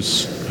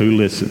those who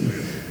listen.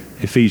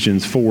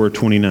 Ephesians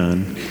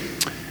 4:29.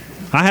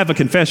 I have a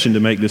confession to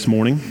make this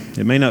morning.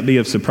 It may not be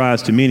of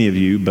surprise to many of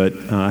you, but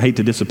I hate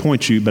to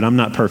disappoint you, but I'm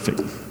not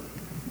perfect.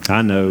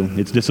 I know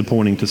it's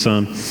disappointing to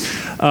some.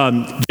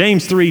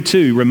 James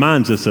 3:2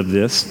 reminds us of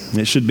this.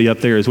 It should be up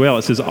there as well.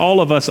 It says,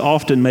 all of us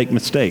often make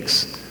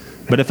mistakes,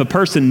 but if a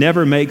person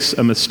never makes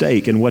a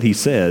mistake in what he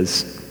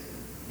says,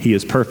 he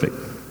is perfect.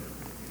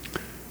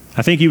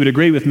 I think you would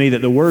agree with me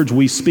that the words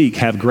we speak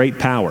have great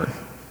power.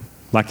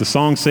 Like the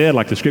song said,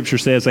 like the scripture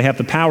says, they have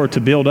the power to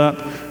build up,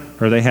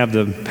 or they have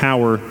the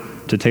power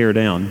to tear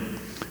down.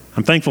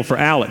 I'm thankful for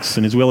Alex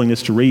and his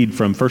willingness to read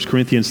from 1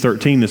 Corinthians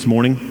 13 this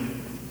morning.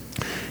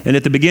 And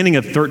at the beginning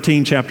of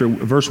 13 chapter,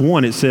 verse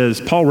 1, it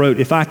says, Paul wrote,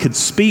 if I could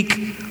speak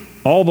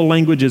all the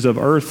languages of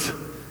earth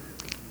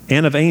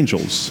and of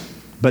angels,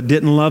 but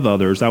didn't love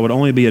others, I would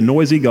only be a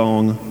noisy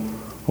gong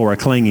or a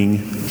clanging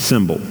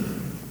cymbal.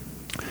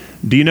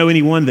 Do you know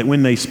anyone that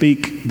when they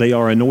speak, they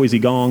are a noisy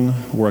gong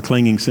or a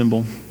clanging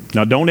cymbal?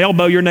 Now, don't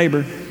elbow your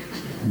neighbor.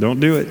 Don't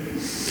do it.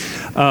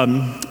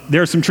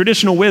 There's some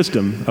traditional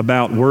wisdom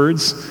about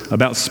words,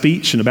 about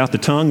speech, and about the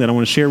tongue that I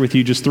want to share with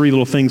you. Just 3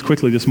 little things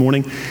quickly this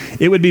morning.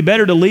 It would be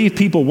better to leave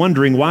people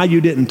wondering why you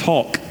didn't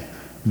talk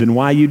than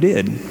why you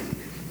did.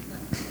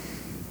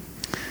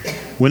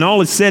 When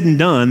all is said and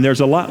done,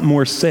 there's a lot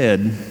more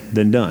said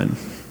than done.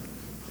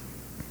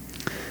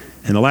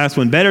 And the last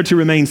one, better to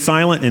remain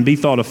silent and be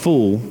thought a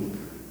fool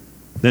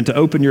than to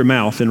open your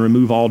mouth and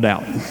remove all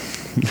doubt.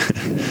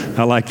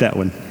 I like that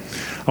one.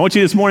 I want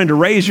you this morning to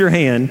raise your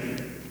hand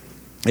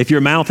if your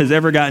mouth has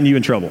ever gotten you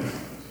in trouble.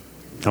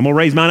 I'm going to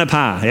raise mine up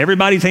high.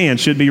 Everybody's hand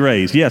should be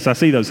raised. Yes, I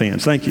see those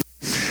hands. Thank you.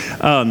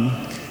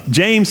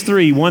 James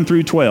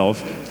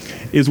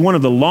 3:1-12 is one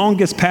of the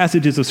longest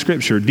passages of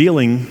Scripture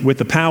dealing with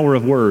the power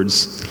of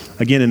words,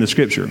 again in the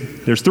Scripture.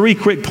 There's 3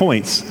 quick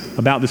points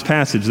about this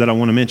passage that I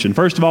want to mention.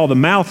 First of all, the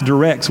mouth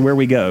directs where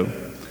we go.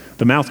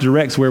 The mouth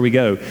directs where we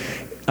go.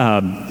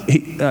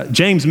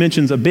 James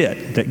mentions a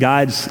bit that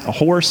guides a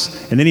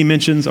horse, and then he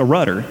mentions a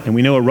rudder. And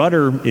we know a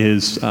rudder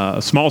is,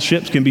 small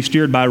ships can be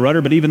steered by a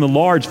rudder, but even the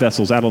large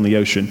vessels out on the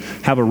ocean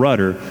have a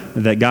rudder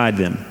that guide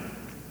them.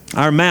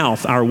 Our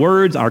mouth, our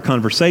words, our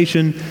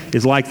conversation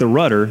is like the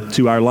rudder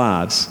to our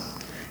lives.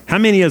 How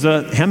many of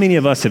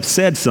us have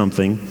said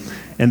something,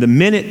 and the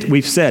minute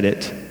we've said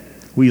it,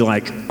 we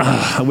like,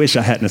 I wish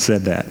I hadn't have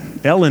said that.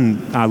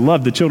 Ellen, I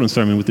love the children's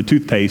sermon with the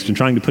toothpaste and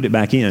trying to put it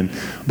back in,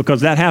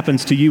 because that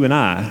happens to you and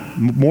I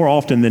more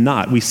often than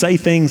not. We say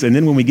things, and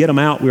then when we get them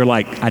out, we're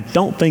like, I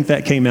don't think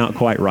that came out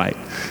quite right.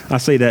 I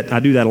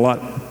do that a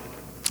lot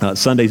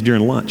Sundays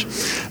during lunch.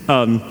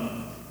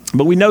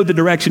 But we know the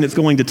direction it's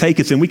going to take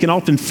us, and we can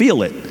often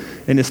feel it.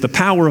 And it's the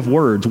power of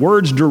words.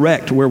 Words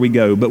direct where we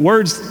go. But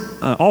words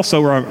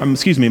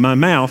my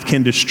mouth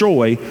can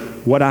destroy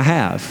what I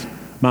have.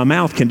 My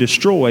mouth can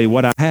destroy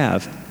what I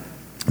have.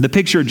 The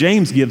picture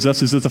James gives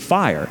us is as a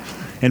fire.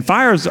 And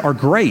fires are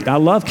great. I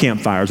love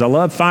campfires. I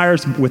love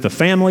fires with a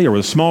family or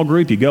with a small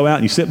group. You go out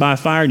and you sit by a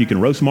fire and you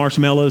can roast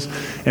marshmallows,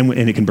 and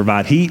it can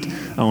provide heat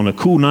on a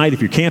cool night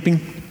if you're camping.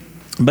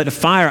 But a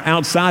fire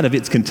outside of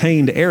its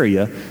contained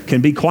area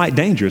can be quite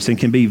dangerous and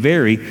can be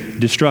very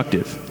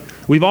destructive.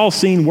 We've all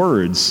seen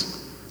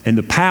words and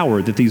the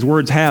power that these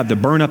words have to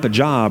burn up a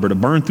job or to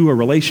burn through a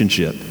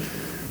relationship.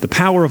 The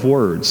power of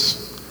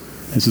words.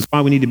 This is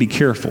why we need to be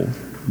careful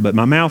But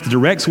my mouth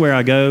directs where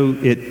I go.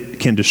 It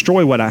can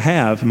destroy what I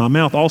have. My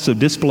mouth also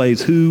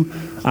displays who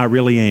I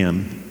really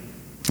am.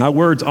 Our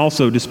words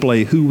also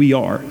display who we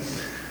are.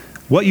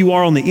 What you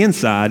are on the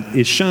inside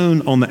is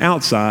shown on the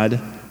outside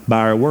by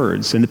our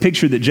words. And the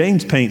picture that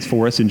James paints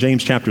for us in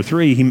James chapter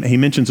 3, he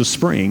mentions a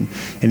spring,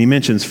 and he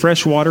mentions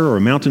fresh water or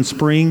a mountain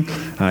spring.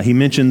 He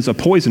mentions a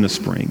poisonous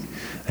spring,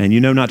 and you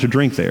know not to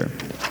drink there.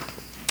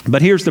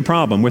 But here's the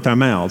problem with our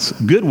mouths.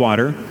 Good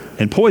water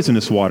and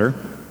poisonous water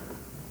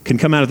can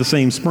come out of the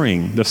same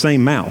spring, the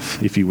same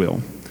mouth, if you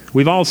will.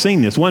 We've all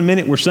seen this. One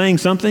minute we're saying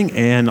something,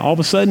 and all of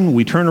a sudden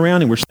we turn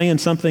around and we're saying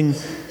something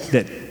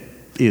that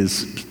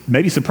is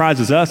maybe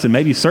surprises us and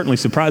maybe certainly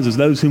surprises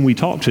those whom we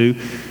talk to.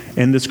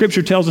 And the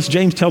scripture tells us,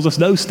 James tells us,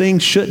 those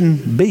things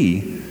shouldn't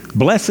be.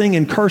 Blessing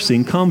and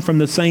cursing come from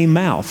the same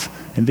mouth,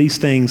 and these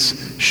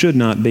things should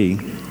not be.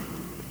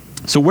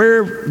 So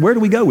where do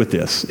we go with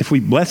this? If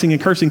blessing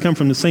and cursing come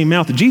from the same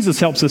mouth, Jesus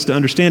helps us to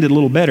understand it a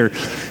little better.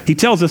 He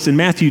tells us in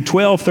Matthew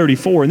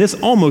 12:34, and this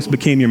almost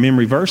became your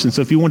memory verse, and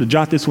so if you want to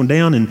jot this one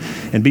down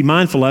and be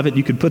mindful of it,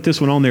 you could put this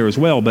one on there as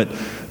well. But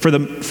for the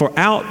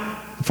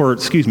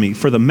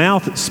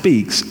mouth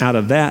speaks out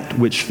of that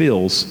which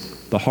fills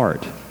the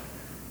heart.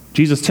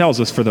 Jesus tells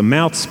us, for the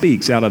mouth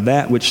speaks out of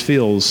that which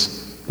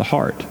fills the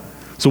heart.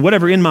 So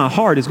whatever in my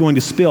heart is going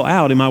to spill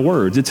out in my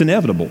words. It's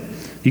inevitable.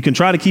 You can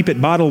try to keep it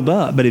bottled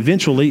up, but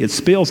eventually it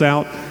spills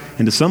out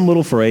into some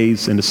little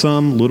phrase, into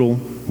some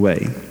little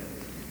way.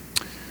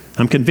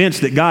 I'm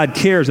convinced that God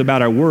cares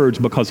about our words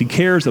because he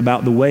cares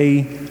about the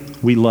way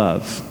we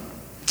love.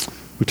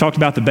 We talked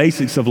about the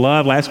basics of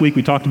love. Last week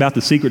we talked about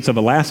the secrets of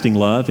a lasting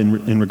love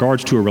in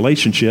regards to a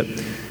relationship.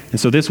 And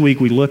so this week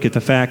we look at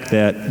the fact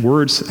that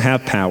words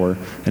have power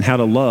and how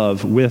to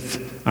love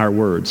with our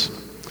words.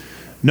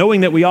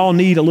 Knowing that we all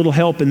need a little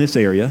help in this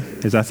area,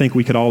 as I think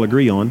we could all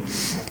agree on,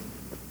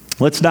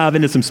 let's dive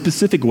into some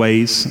specific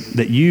ways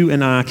that you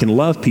and I can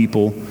love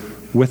people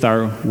with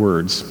our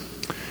words.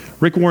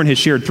 Rick Warren has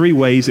shared 3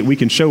 ways that we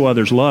can show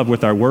others love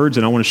with our words,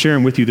 and I want to share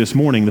them with you this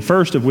morning. The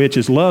first of which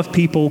is love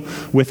people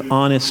with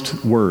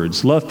honest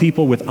words. Love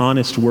people with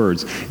honest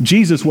words.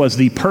 Jesus was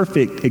the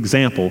perfect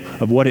example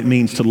of what it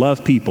means to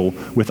love people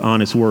with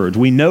honest words.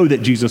 We know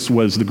that Jesus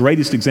was the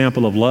greatest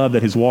example of love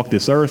that has walked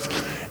this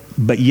earth,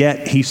 but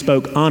yet he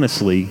spoke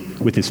honestly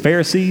with his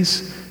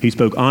Pharisees, he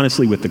spoke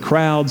honestly with the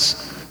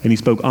crowds, and he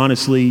spoke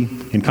honestly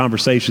in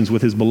conversations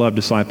with his beloved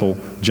disciple,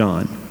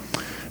 John.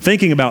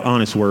 Thinking about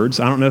honest words,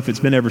 I don't know if it's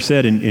been ever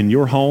said in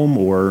your home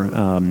or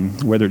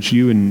whether it's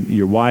you and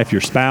your wife, your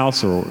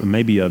spouse, or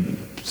maybe a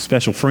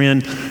special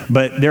friend,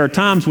 but there are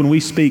times when we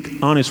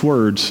speak honest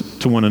words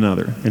to one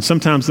another. And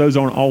sometimes those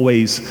aren't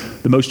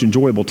always the most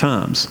enjoyable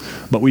times,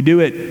 but we do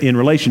it in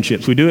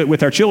relationships. We do it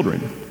with our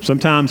children.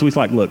 Sometimes we're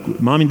like, look,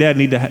 mom and dad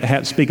need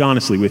to speak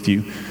honestly with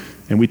you.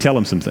 And we tell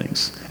them some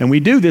things. And we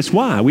do this,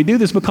 why? We do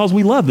this because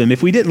we love them.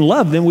 If we didn't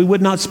love them, we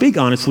would not speak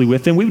honestly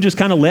with them. We would just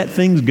kind of let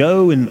things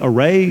go and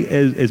array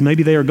as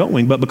maybe they are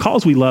going. But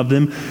because we love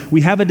them,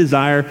 we have a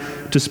desire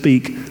to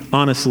speak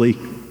honestly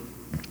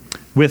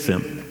with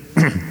them.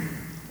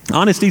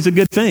 Honesty is a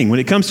good thing. When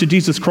it comes to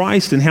Jesus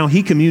Christ and how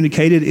he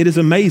communicated, it is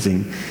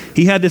amazing.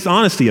 He had this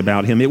honesty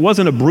about him. It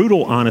wasn't a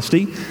brutal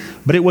honesty,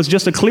 but it was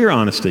just a clear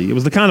honesty. It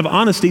was the kind of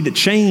honesty that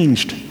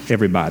changed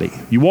everybody.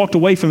 You walked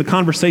away from the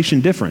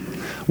conversation different.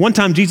 One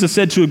time Jesus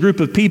said to a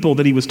group of people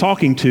that he was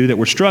talking to that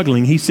were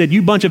struggling, he said,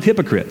 "You bunch of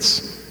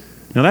hypocrites."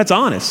 Now that's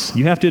honest.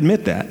 You have to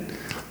admit that.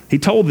 He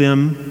told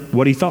them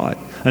what he thought.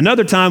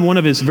 Another time, one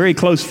of his very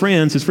close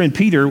friends, his friend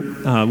Peter,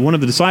 one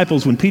of the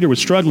disciples, when Peter was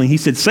struggling, he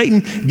said,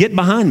 "Satan, get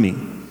behind me,"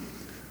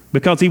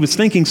 because he was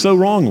thinking so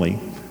wrongly.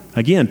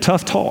 Again,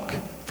 tough talk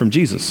from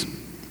Jesus.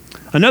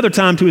 Another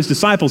time to his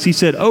disciples, he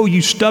said, "Oh,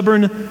 you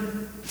stubborn,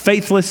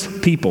 faithless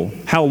people,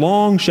 how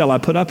long shall I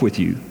put up with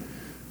you?"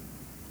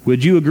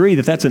 Would you agree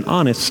that that's an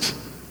honest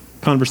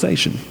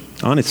conversation,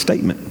 honest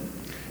statement?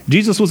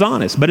 Jesus was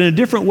honest, but in a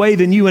different way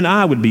than you and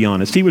I would be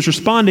honest. He was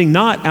responding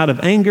not out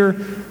of anger,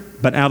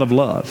 but out of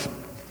love.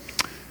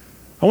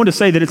 I want to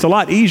say that it's a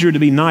lot easier to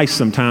be nice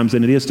sometimes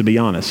than it is to be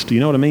honest. Do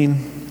you know what I mean?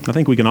 I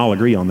think we can all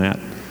agree on that.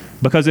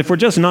 Because if we're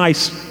just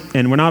nice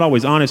and we're not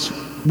always honest,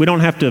 we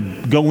don't have to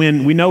go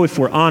in. We know if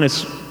we're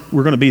honest,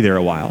 we're going to be there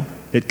a while.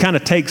 It kind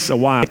of takes a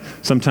while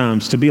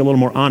sometimes to be a little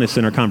more honest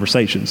in our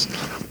conversations.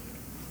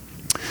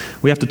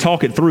 We have to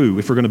talk it through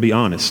if we're going to be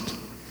honest.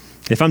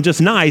 If I'm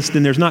just nice,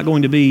 then there's not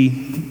going to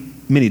be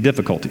many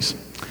difficulties.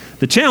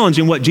 The challenge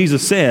in what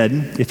Jesus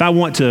said, if I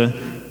want to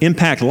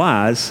impact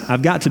lives,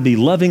 I've got to be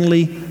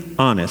lovingly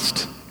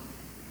honest.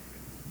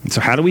 And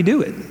so how do we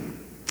do it?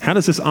 How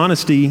does this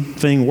honesty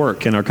thing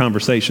work in our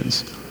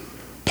conversations?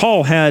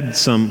 Paul had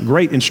some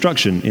great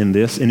instruction in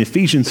this in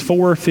Ephesians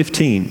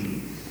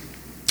 4:15.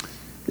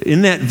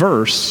 In that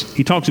verse,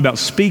 he talks about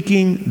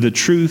speaking the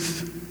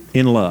truth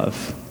in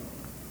love.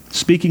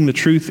 Speaking the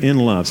truth in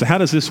love. So how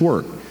does this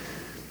work?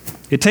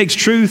 It takes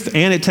truth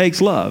and it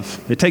takes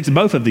love. It takes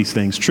both of these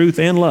things, truth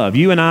and love.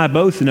 You and I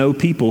both know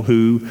people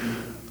who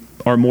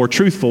are more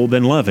truthful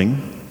than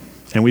loving,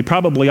 and we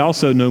probably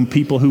also know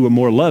people who are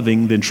more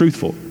loving than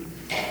truthful.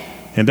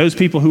 And those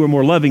people who are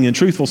more loving and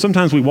truthful,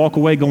 sometimes we walk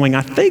away going,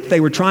 I think they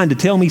were trying to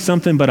tell me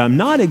something, but I'm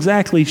not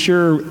exactly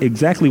sure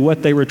exactly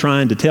what they were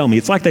trying to tell me.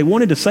 It's like they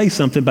wanted to say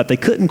something, but they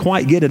couldn't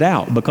quite get it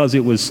out because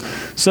it was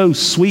so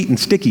sweet and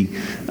sticky.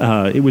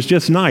 It was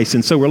just nice.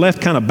 And so we're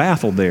left kind of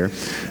baffled there.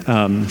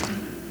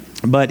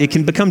 But it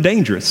can become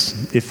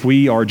dangerous if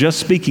we are just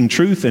speaking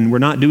truth and we're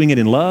not doing it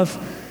in love.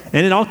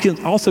 And it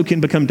also can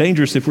become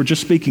dangerous if we're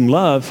just speaking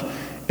love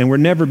and we're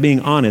never being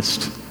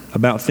honest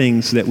about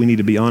things that we need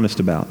to be honest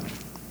about.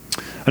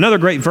 Another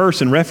great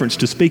verse in reference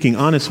to speaking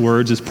honest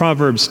words is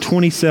Proverbs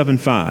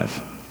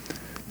 27:5.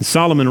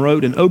 Solomon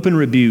wrote, an open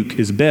rebuke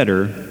is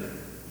better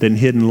than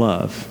hidden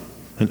love.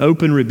 An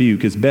open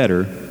rebuke is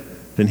better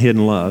than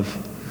hidden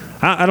love.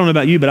 I don't know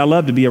about you, but I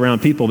love to be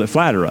around people that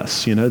flatter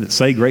us, that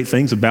say great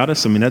things about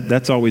us. I mean,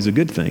 that's always a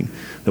good thing,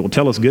 that will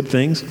tell us good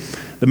things,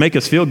 that make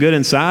us feel good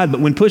inside. But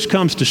when push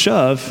comes to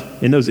shove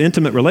in those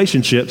intimate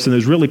relationships and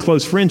those really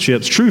close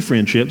friendships, true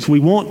friendships,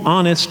 we want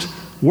honest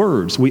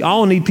words. We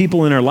all need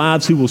people in our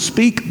lives who will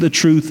speak the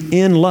truth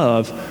in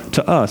love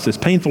to us, as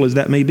painful as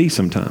that may be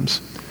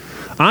sometimes.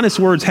 Honest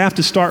words have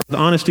to start with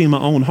honesty in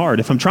my own heart.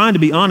 If I'm trying to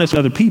be honest with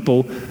other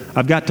people,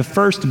 I've got to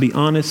first be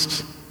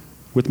honest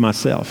with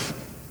myself.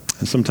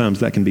 And sometimes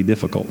that can be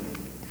difficult.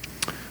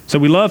 So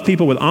we love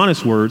people with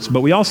honest words,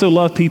 but we also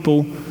love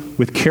people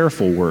with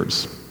careful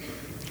words.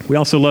 We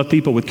also love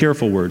people with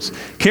careful words.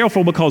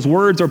 Careful because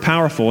words are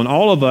powerful, and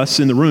all of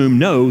us in the room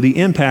know the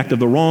impact of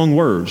the wrong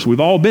words. We've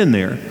all been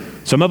there.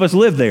 Some of us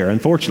live there,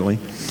 unfortunately.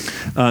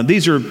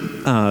 These are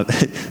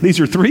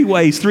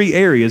three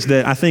areas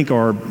that I think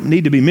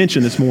need to be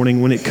mentioned this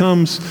morning when it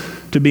comes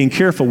to being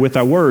careful with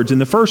our words. And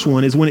the first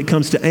one is when it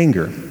comes to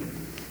anger.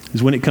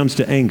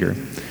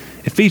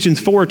 Ephesians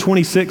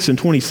 4:26 and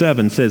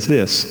 27 says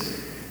this,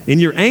 in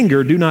your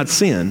anger do not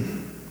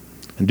sin,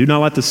 and do not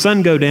let the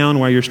sun go down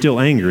while you're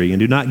still angry, and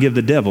do not give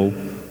the devil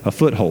a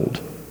foothold.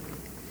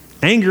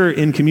 Anger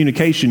in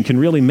communication can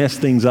really mess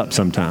things up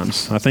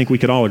sometimes. I think we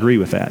could all agree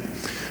with that.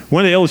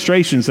 One of the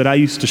illustrations that I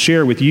used to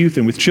share with youth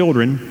and with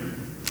children,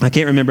 I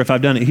can't remember if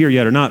I've done it here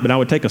yet or not, but I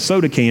would take a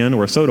soda can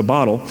or a soda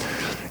bottle,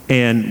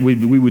 and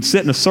we would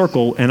sit in a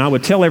circle, and I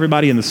would tell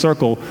everybody in the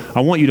circle,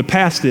 I want you to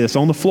pass this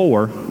on the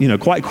floor,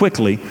 quite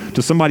quickly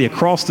to somebody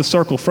across the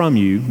circle from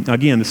you.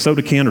 Again, the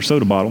soda can or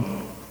soda bottle.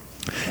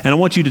 And I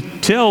want you to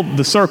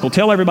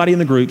tell everybody in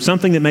the group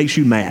something that makes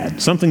you mad,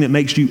 something that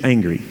makes you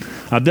angry.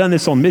 I've done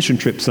this on mission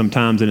trips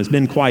sometimes, and it's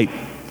been quite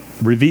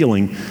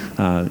revealing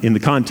in the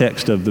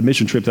context of the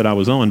mission trip that I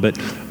was on. But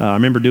I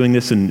remember doing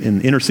this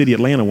in inner city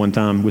Atlanta one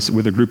time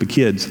with a group of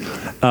kids.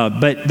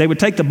 But they would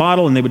take the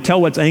bottle and they would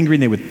tell what's angry,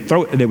 and they would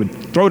throw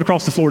it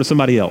across the floor to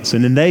somebody else.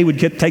 And then they would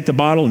take the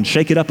bottle and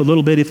shake it up a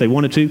little bit if they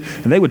wanted to,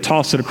 and they would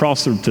toss it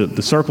across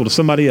the circle to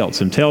somebody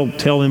else and tell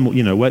them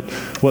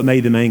what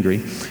made them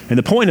angry. And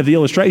the point of the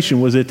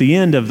illustration was at the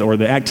end of, or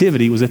the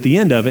activity was at the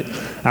end of it,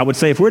 I would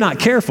say if we're not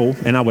careful,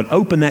 and I would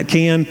open that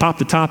can, pop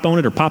the top on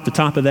it, or pop the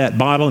top of that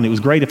bottle, and it was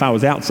great if I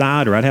was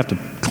outside, or I'd have to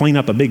clean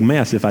up a big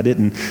mess if I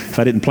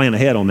didn't plan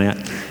ahead on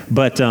that.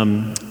 But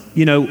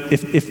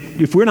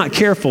if we're not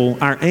careful,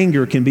 our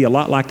anger can be a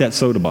lot like that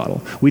soda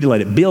bottle. We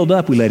let it build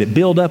up, we let it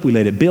build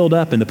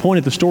up, and the point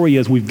of the story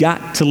is we've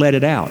got to let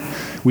it out.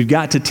 We've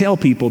got to tell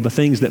people the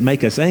things that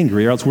make us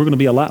angry, or else we're going to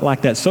be a lot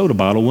like that soda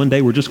bottle. One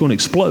day we're just going to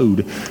explode,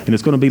 and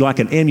it's going to be like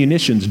an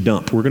ammunitions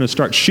dump. We're going to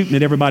start shooting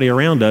at everybody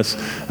around us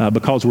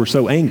because we're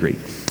so angry.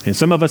 And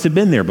some of us have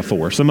been there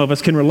before. Some of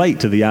us can relate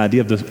to the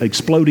idea of the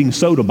exploding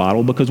soda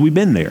bottle because we've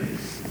been there.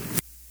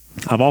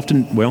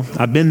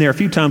 I've been there a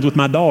few times with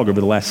my dog over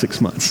the last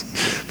 6 months,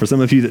 for some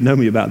of you that know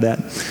me about that.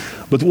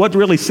 But what's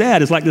really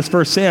sad is, like this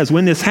verse says,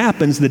 when this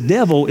happens, the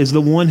devil is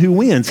the one who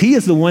wins. He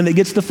is the one that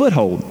gets the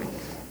foothold.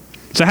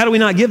 So how do we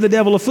not give the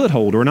devil a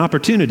foothold or an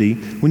opportunity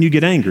when you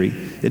get angry?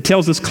 It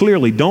tells us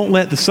clearly, don't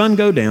let the sun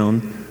go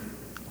down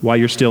while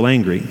you're still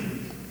angry.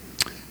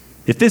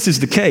 If this is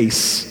the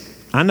case,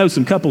 I know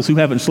some couples who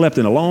haven't slept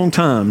in a long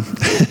time.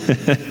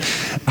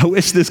 I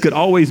wish this could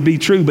always be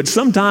true, but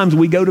sometimes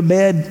we go to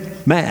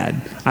bed mad.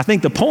 I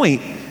think the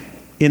point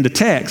in the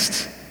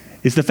text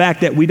is the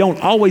fact that we don't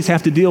always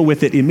have to deal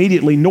with it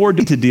immediately, nor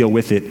need to deal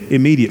with it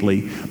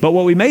immediately. But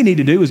what we may need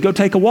to do is go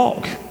take a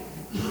walk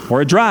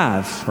or a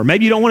drive, or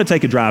maybe you don't want to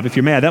take a drive if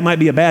you're mad. That might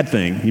be a bad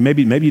thing.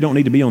 Maybe you don't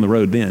need to be on the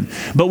road then.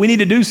 But we need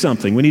to do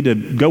something. We need to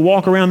go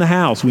walk around the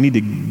house. We need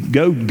to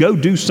go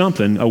do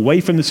something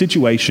away from the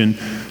situation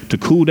to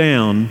cool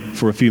down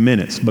for a few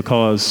minutes,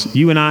 because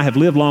you and I have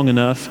lived long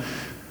enough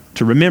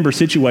to remember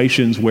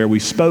situations where we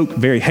spoke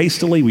very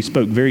hastily, we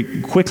spoke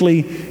very quickly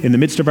in the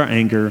midst of our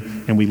anger,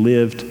 and we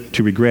lived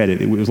to regret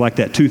it. It was like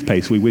that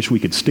toothpaste. We wish we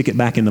could stick it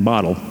back in the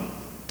bottle,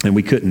 and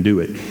we couldn't do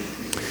it.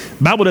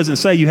 The Bible doesn't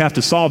say you have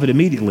to solve it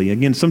immediately.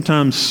 Again,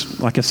 sometimes,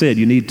 like I said,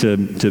 you need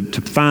to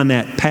find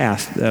that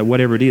path,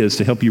 whatever it is,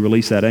 to help you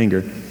release that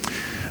anger.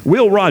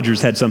 Will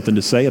Rogers had something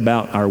to say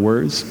about our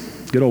words.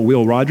 Good old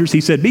Will Rogers. He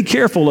said, "Be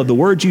careful of the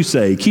words you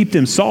say. Keep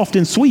them soft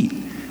and sweet.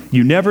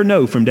 You never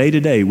know from day to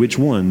day which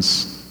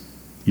ones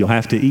you'll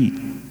have to eat."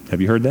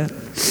 Have you heard that?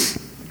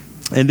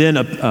 And then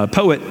a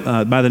poet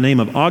by the name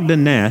of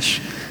Ogden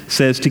Nash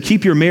says, to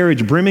keep your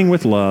marriage brimming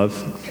with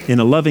love in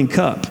a loving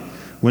cup,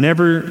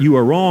 whenever you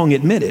are wrong,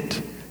 admit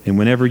it. And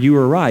whenever you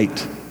are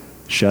right,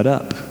 shut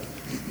up.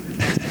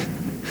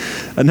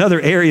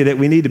 Another area that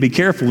we need to be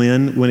careful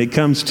in when it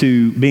comes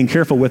to being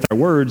careful with our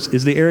words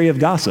is the area of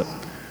gossip.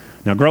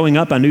 Now, growing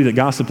up, I knew that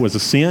gossip was a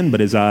sin,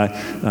 but as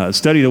I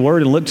studied the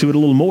Word and looked to it a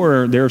little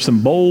more, there are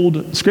some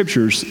bold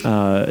scriptures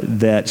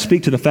that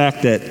speak to the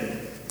fact that,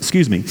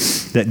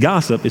 that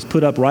gossip is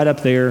put up right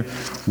up there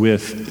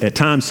with, at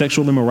times,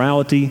 sexual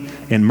immorality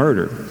and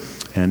murder.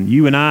 And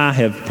you and I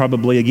have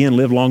probably, again,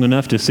 lived long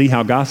enough to see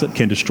how gossip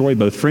can destroy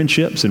both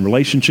friendships and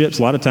relationships.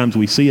 A lot of times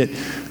we see it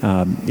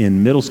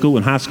in middle school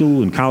and high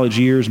school and college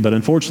years, but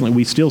unfortunately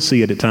we still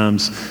see it at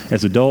times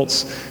as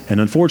adults.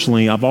 And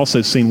unfortunately, I've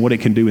also seen what it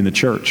can do in the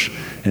church.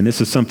 And this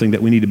is something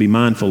that we need to be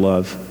mindful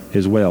of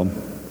as well.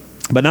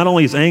 But not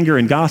only is anger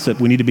and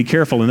gossip, we need to be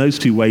careful in those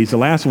two ways. The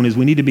last one is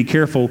we need to be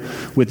careful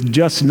with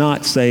just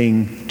not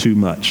saying too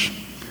much.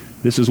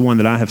 This is one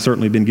that I have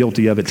certainly been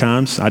guilty of at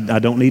times. I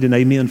don't need an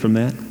amen from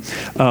that.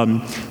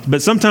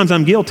 But sometimes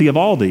I'm guilty of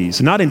all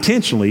these, not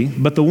intentionally,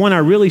 but the one I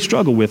really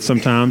struggle with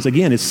sometimes,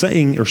 again, is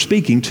saying or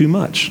speaking too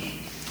much.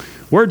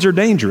 Words are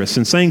dangerous,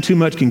 and saying too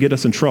much can get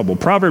us in trouble.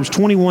 Proverbs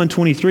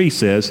 21:23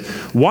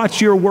 says, watch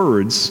your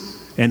words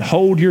and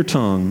hold your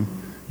tongue.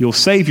 You'll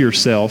save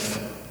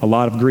yourself a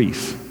lot of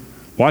grief.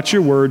 Watch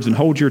your words and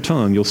hold your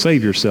tongue. You'll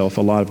save yourself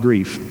a lot of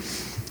grief.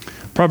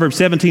 Proverbs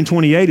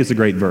 17:28 is a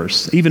great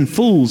verse. Even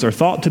fools are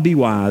thought to be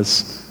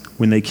wise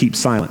when they keep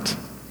silent.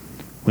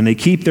 When they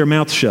keep their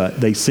mouths shut,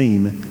 they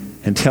seem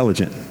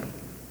intelligent.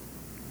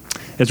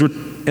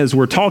 As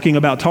we're talking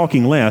about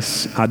talking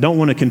less, I don't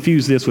want to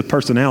confuse this with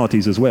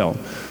personalities as well.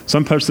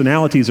 Some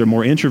personalities are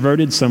more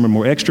introverted, some are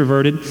more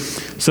extroverted.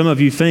 Some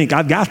of you think,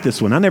 I've got this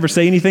one. I never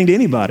say anything to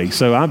anybody,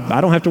 so I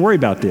don't have to worry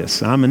about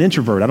this. I'm an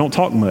introvert. I don't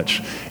talk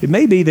much. It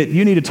may be that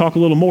you need to talk a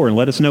little more and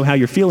let us know how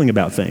you're feeling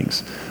about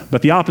things.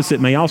 But the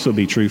opposite may also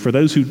be true. For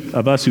those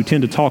of us who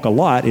tend to talk a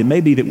lot, it may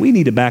be that we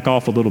need to back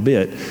off a little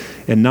bit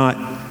and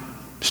not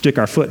stick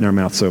our foot in our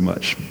mouth so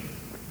much.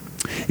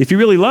 If you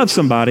really love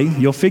somebody,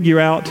 you'll figure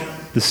out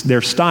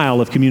their style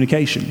of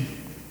communication.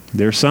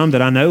 There's some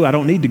that I know I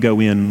don't need to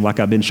go in like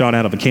I've been shot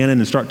out of a cannon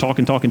and start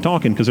talking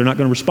because they're not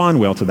going to respond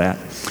well to that.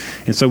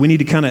 And so we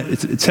need to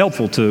it's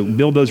helpful to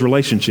build those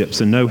relationships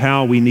and know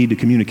how we need to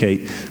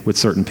communicate with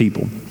certain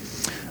people.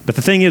 But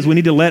the thing is, we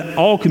need to let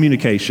all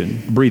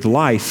communication breathe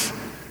life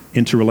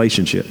into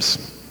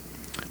relationships.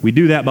 We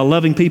do that by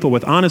loving people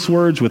with honest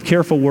words, with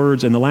careful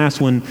words, and the last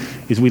one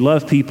is we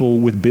love people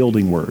with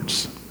building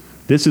words.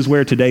 This is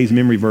where today's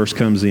memory verse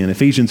comes in.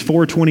 Ephesians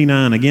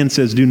 4:29 again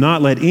says, do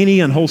not let any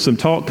unwholesome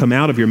talk come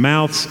out of your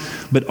mouths,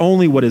 but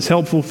only what is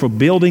helpful for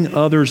building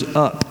others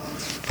up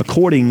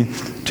according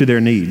to their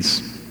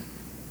needs.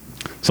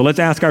 So let's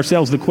ask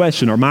ourselves the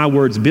question, are my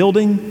words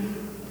building?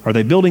 Are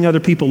they building other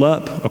people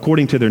up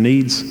according to their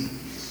needs?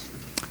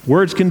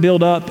 Words can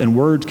build up and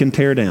words can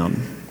tear down.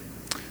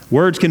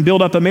 Words can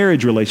build up a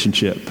marriage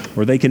relationship,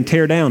 or they can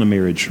tear down a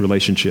marriage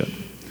relationship.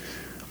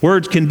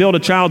 Words can build a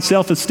child's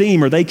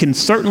self-esteem, or they can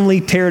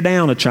certainly tear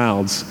down a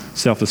child's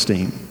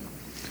self-esteem.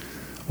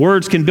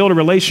 Words can build a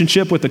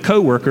relationship with a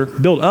coworker,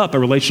 build up a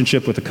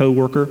relationship with a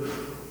coworker,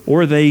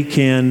 or they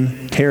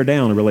can tear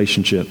down a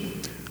relationship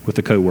with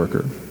a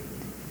coworker.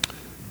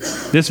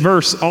 This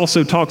verse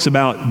also talks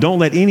about don't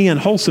let any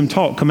unwholesome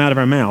talk come out of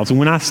our mouths. And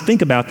when I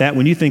think about that,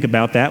 when you think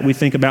about that, we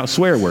think about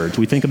swear words.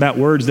 We think about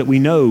words that we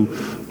know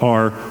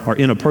are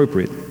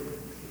inappropriate.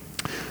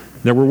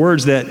 There were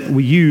words that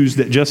we use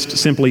that just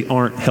simply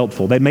aren't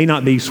helpful. They may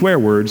not be swear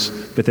words,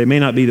 but they may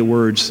not be the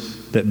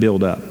words that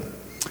build up.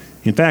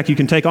 In fact, you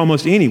can take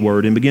almost any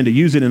word and begin to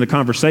use it in a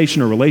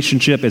conversation or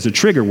relationship as a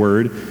trigger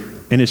word,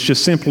 and it's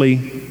just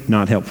simply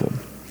not helpful.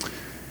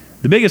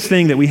 The biggest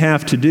thing that we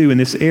have to do in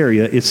this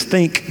area is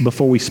think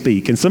before we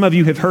speak. And some of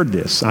you have heard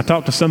this. I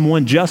talked to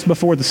someone just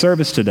before the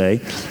service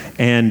today,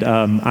 and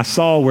I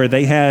saw where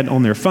they had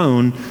on their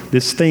phone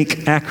this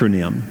THINK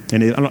acronym.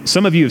 And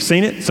some of you have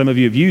seen it, some of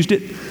you have used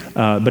it,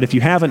 but if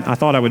you haven't, I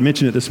thought I would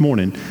mention it this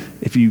morning.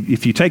 If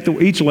you take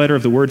each letter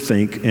of the word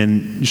think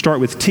and you start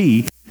with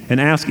T, and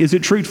ask, is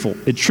it truthful?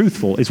 It's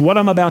truthful. Is what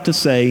I'm about to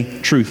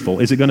say truthful?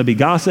 Is it going to be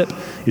gossip?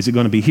 Is it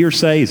going to be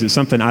hearsay? Is it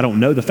something I don't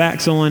know the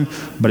facts on?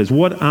 But is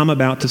what I'm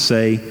about to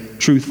say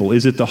truthful?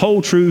 Is it the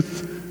whole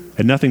truth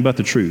and nothing but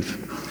the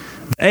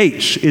truth?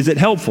 H, is it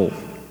helpful?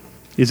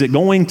 Is it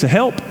going to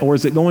help, or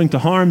is it going to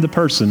harm the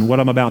person, what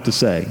I'm about to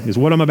say? Is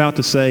what I'm about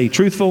to say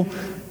truthful?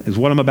 Is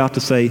what I'm about to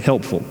say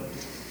helpful?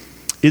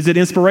 Is it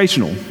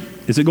inspirational?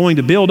 Is it going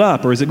to build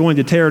up, or is it going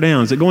to tear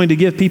down? Is it going to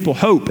give people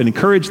hope and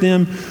encourage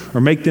them, or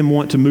make them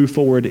want to move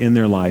forward in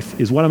their life?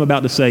 Is what I'm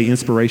about to say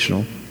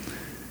inspirational?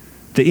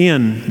 The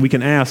N, we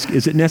can ask,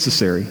 is it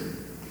necessary?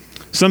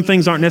 Some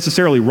things aren't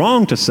necessarily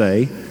wrong to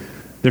say.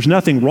 There's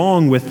nothing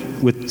wrong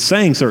with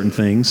saying certain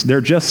things.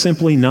 They're just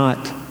simply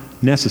not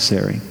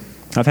necessary.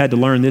 I've had to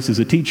learn this as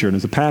a teacher and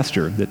as a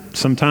pastor, that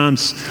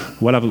sometimes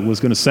what I was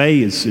going to say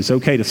is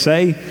okay to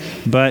say,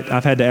 but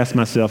I've had to ask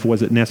myself,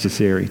 was it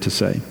necessary to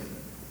say?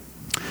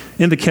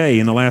 In the K,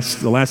 in the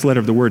last letter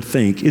of the word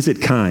think, is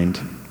it kind?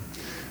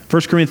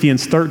 1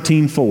 Corinthians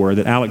 13:4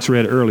 that Alex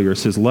read earlier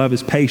says, love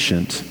is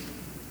patient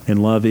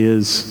and love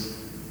is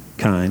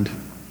kind.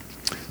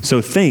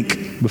 So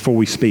think before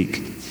we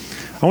speak.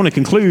 I want to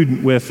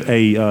conclude with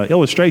a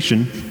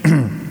illustration.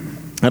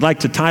 I'd like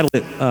to title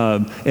it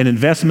An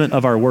Investment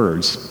of Our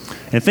Words.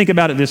 And think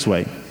about it this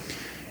way.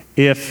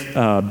 If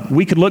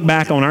we could look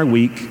back on our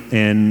week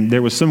and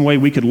there was some way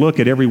we could look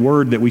at every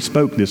word that we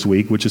spoke this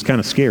week, which is kind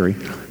of scary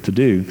to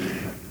do,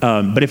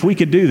 but if we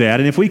could do that,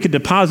 and if we could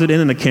deposit in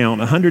an account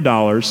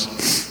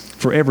 $100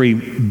 for every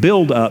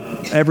build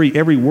up,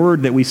 every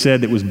word that we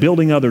said that was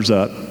building others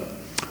up,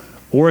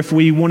 or if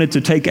we wanted to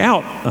take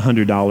out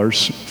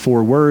 $100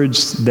 for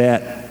words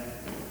that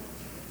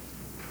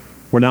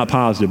were not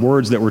positive,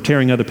 words that were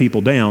tearing other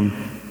people down,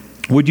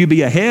 would you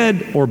be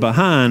ahead or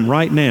behind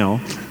right now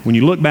when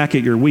you look back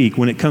at your week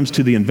when it comes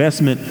to the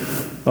investment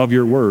of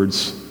your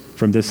words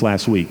from this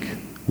last week?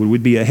 Would we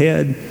be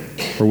ahead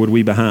or would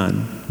we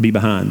be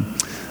behind?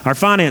 Our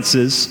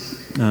finances,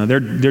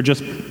 they're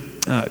just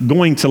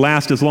going to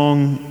last as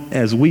long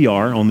as we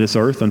are on this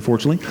earth,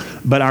 unfortunately.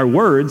 But our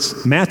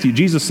words,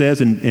 Jesus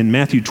says in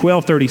Matthew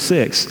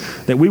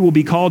 12:36 that we will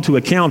be called to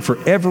account for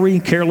every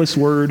careless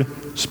word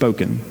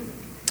spoken.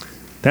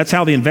 That's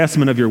how the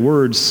investment of your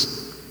words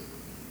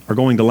are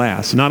going to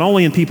last, not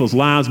only in people's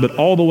lives, but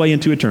all the way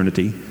into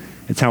eternity.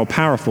 It's how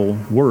powerful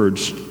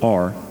words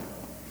are.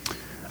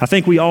 I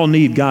think we all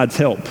need God's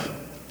help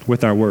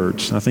with our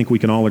words. I think we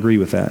can all agree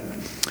with that.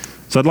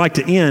 So I'd like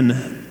to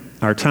end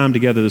our time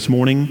together this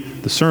morning,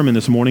 the sermon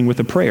this morning, with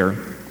a prayer,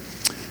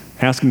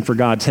 asking for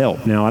God's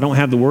help. Now, I don't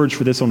have the words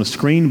for this on the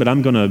screen, but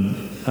I'm going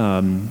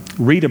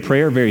to read a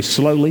prayer very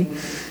slowly.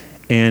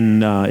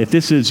 And if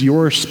this is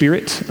your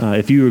spirit,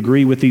 if you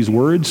agree with these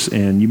words,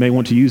 and you may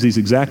want to use these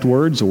exact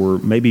words or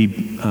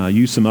maybe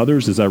use some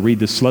others as I read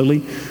this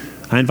slowly,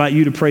 I invite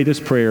you to pray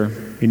this prayer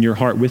in your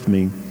heart with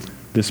me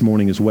this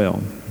morning as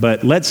well.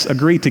 But let's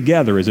agree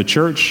together as a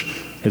church,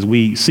 as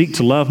we seek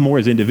to love more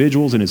as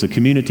individuals and as a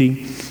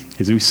community,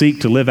 as we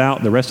seek to live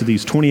out the rest of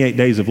these 28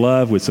 days of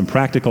love with some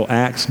practical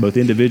acts, both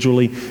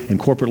individually and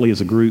corporately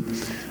as a group,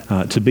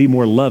 to be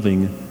more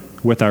loving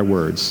with our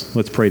words.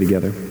 Let's pray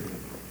together.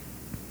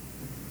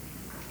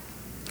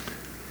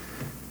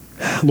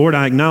 Lord,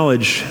 I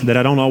acknowledge that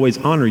I don't always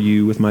honor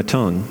you with my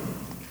tongue.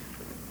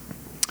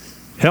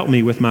 Help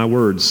me with my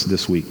words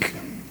this week.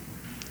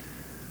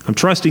 I'm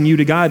trusting you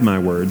to guide my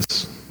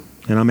words,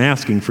 and I'm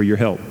asking for your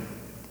help.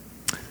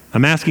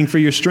 I'm asking for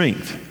your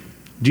strength.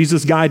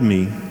 Jesus, guide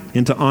me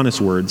into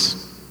honest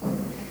words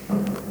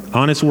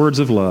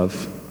of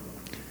love.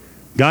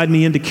 Guide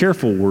me into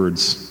careful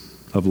words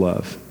of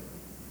love.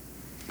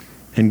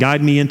 And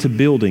guide me into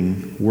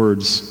building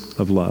words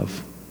of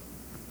love.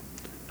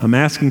 I'm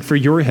asking for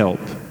your help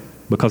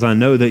because I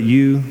know that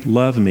you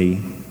love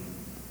me.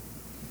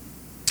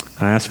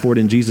 I ask for it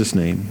in Jesus'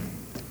 name.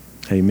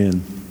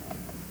 Amen.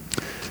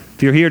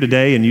 If you're here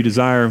today and you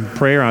desire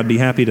prayer, I'd be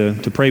happy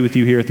to pray with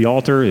you here at the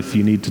altar. If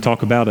you need to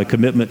talk about a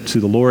commitment to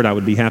the Lord, I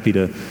would be happy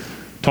to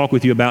talk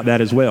with you about that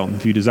as well.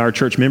 If you desire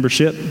church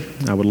membership,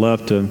 I would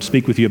love to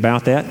speak with you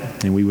about that,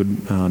 and we would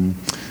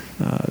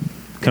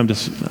come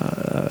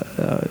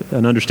to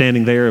an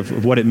understanding there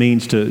of what it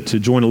means to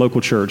join a local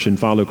church and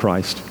follow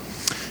Christ.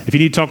 If you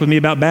need to talk with me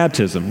about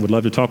baptism, would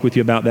love to talk with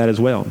you about that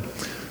as well.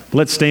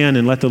 Let's stand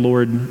and let the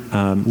Lord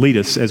lead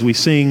us as we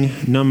sing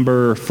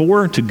number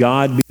 4, To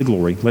God Be the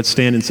Glory. Let's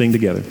stand and sing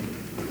together.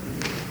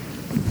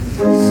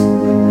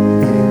 To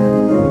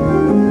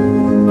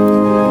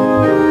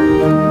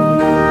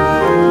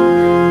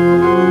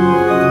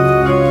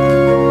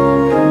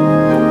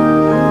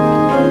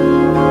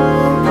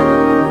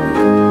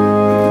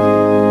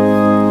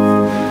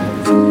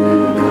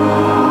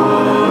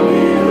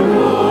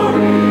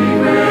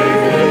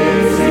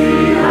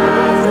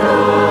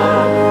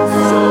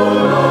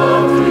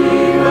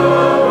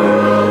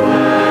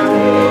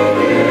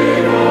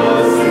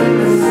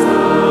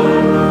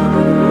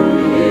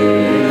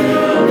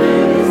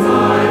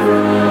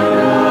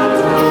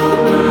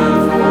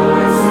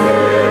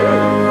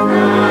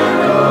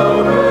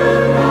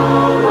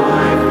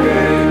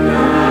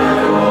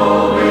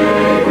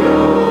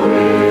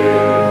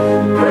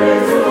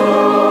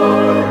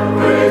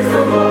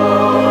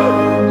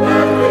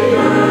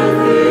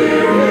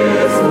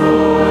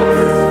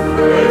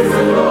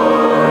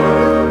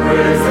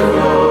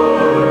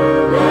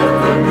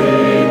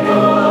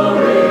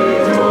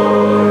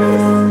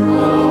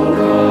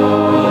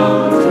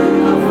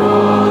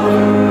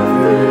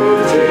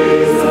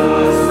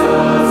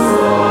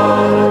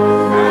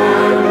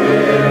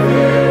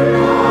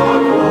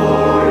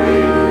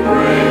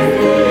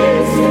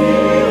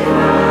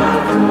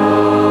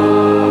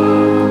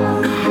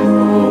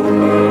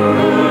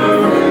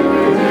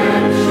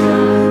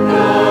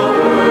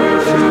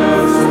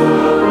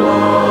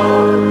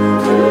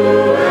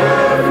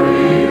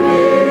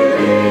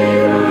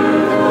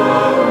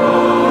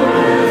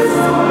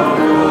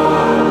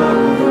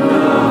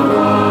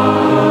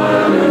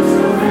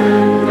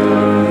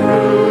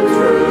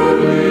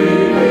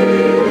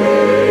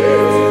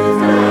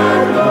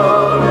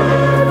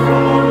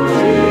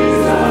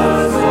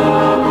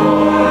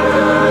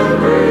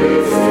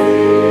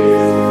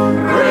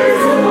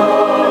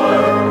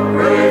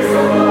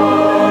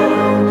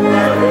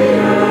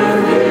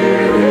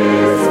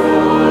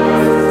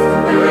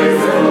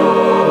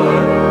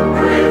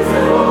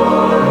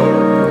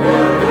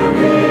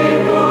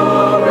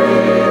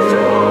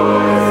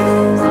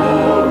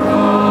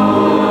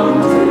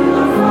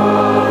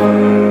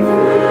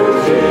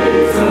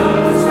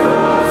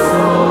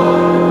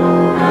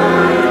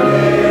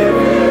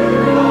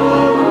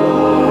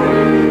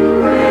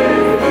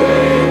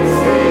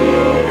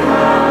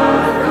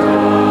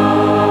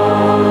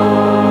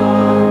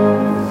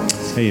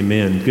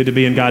good to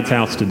be in God's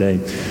house today.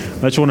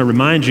 I just want to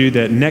remind you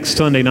that next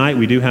Sunday night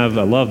we do have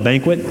a Love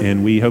Banquet,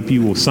 and we hope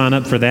you will sign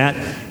up for that.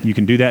 You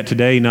can do that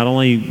today, not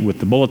only with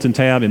the bulletin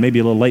tab. It may be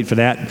a little late for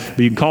that, but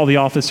you can call the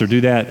office or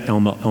do that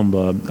on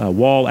the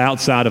wall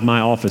outside of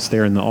my office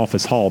there in the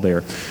office hall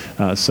there.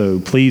 So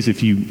please,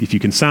 if you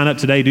can sign up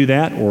today, do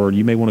that, or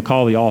you may want to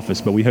call the office,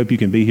 but we hope you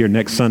can be here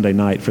next Sunday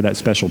night for that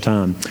special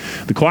time.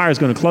 The choir is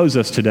going to close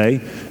us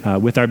today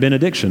with our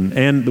benediction,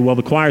 and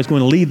the choir is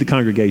going to lead the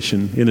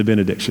congregation in the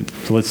benediction.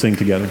 So let's sing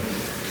together.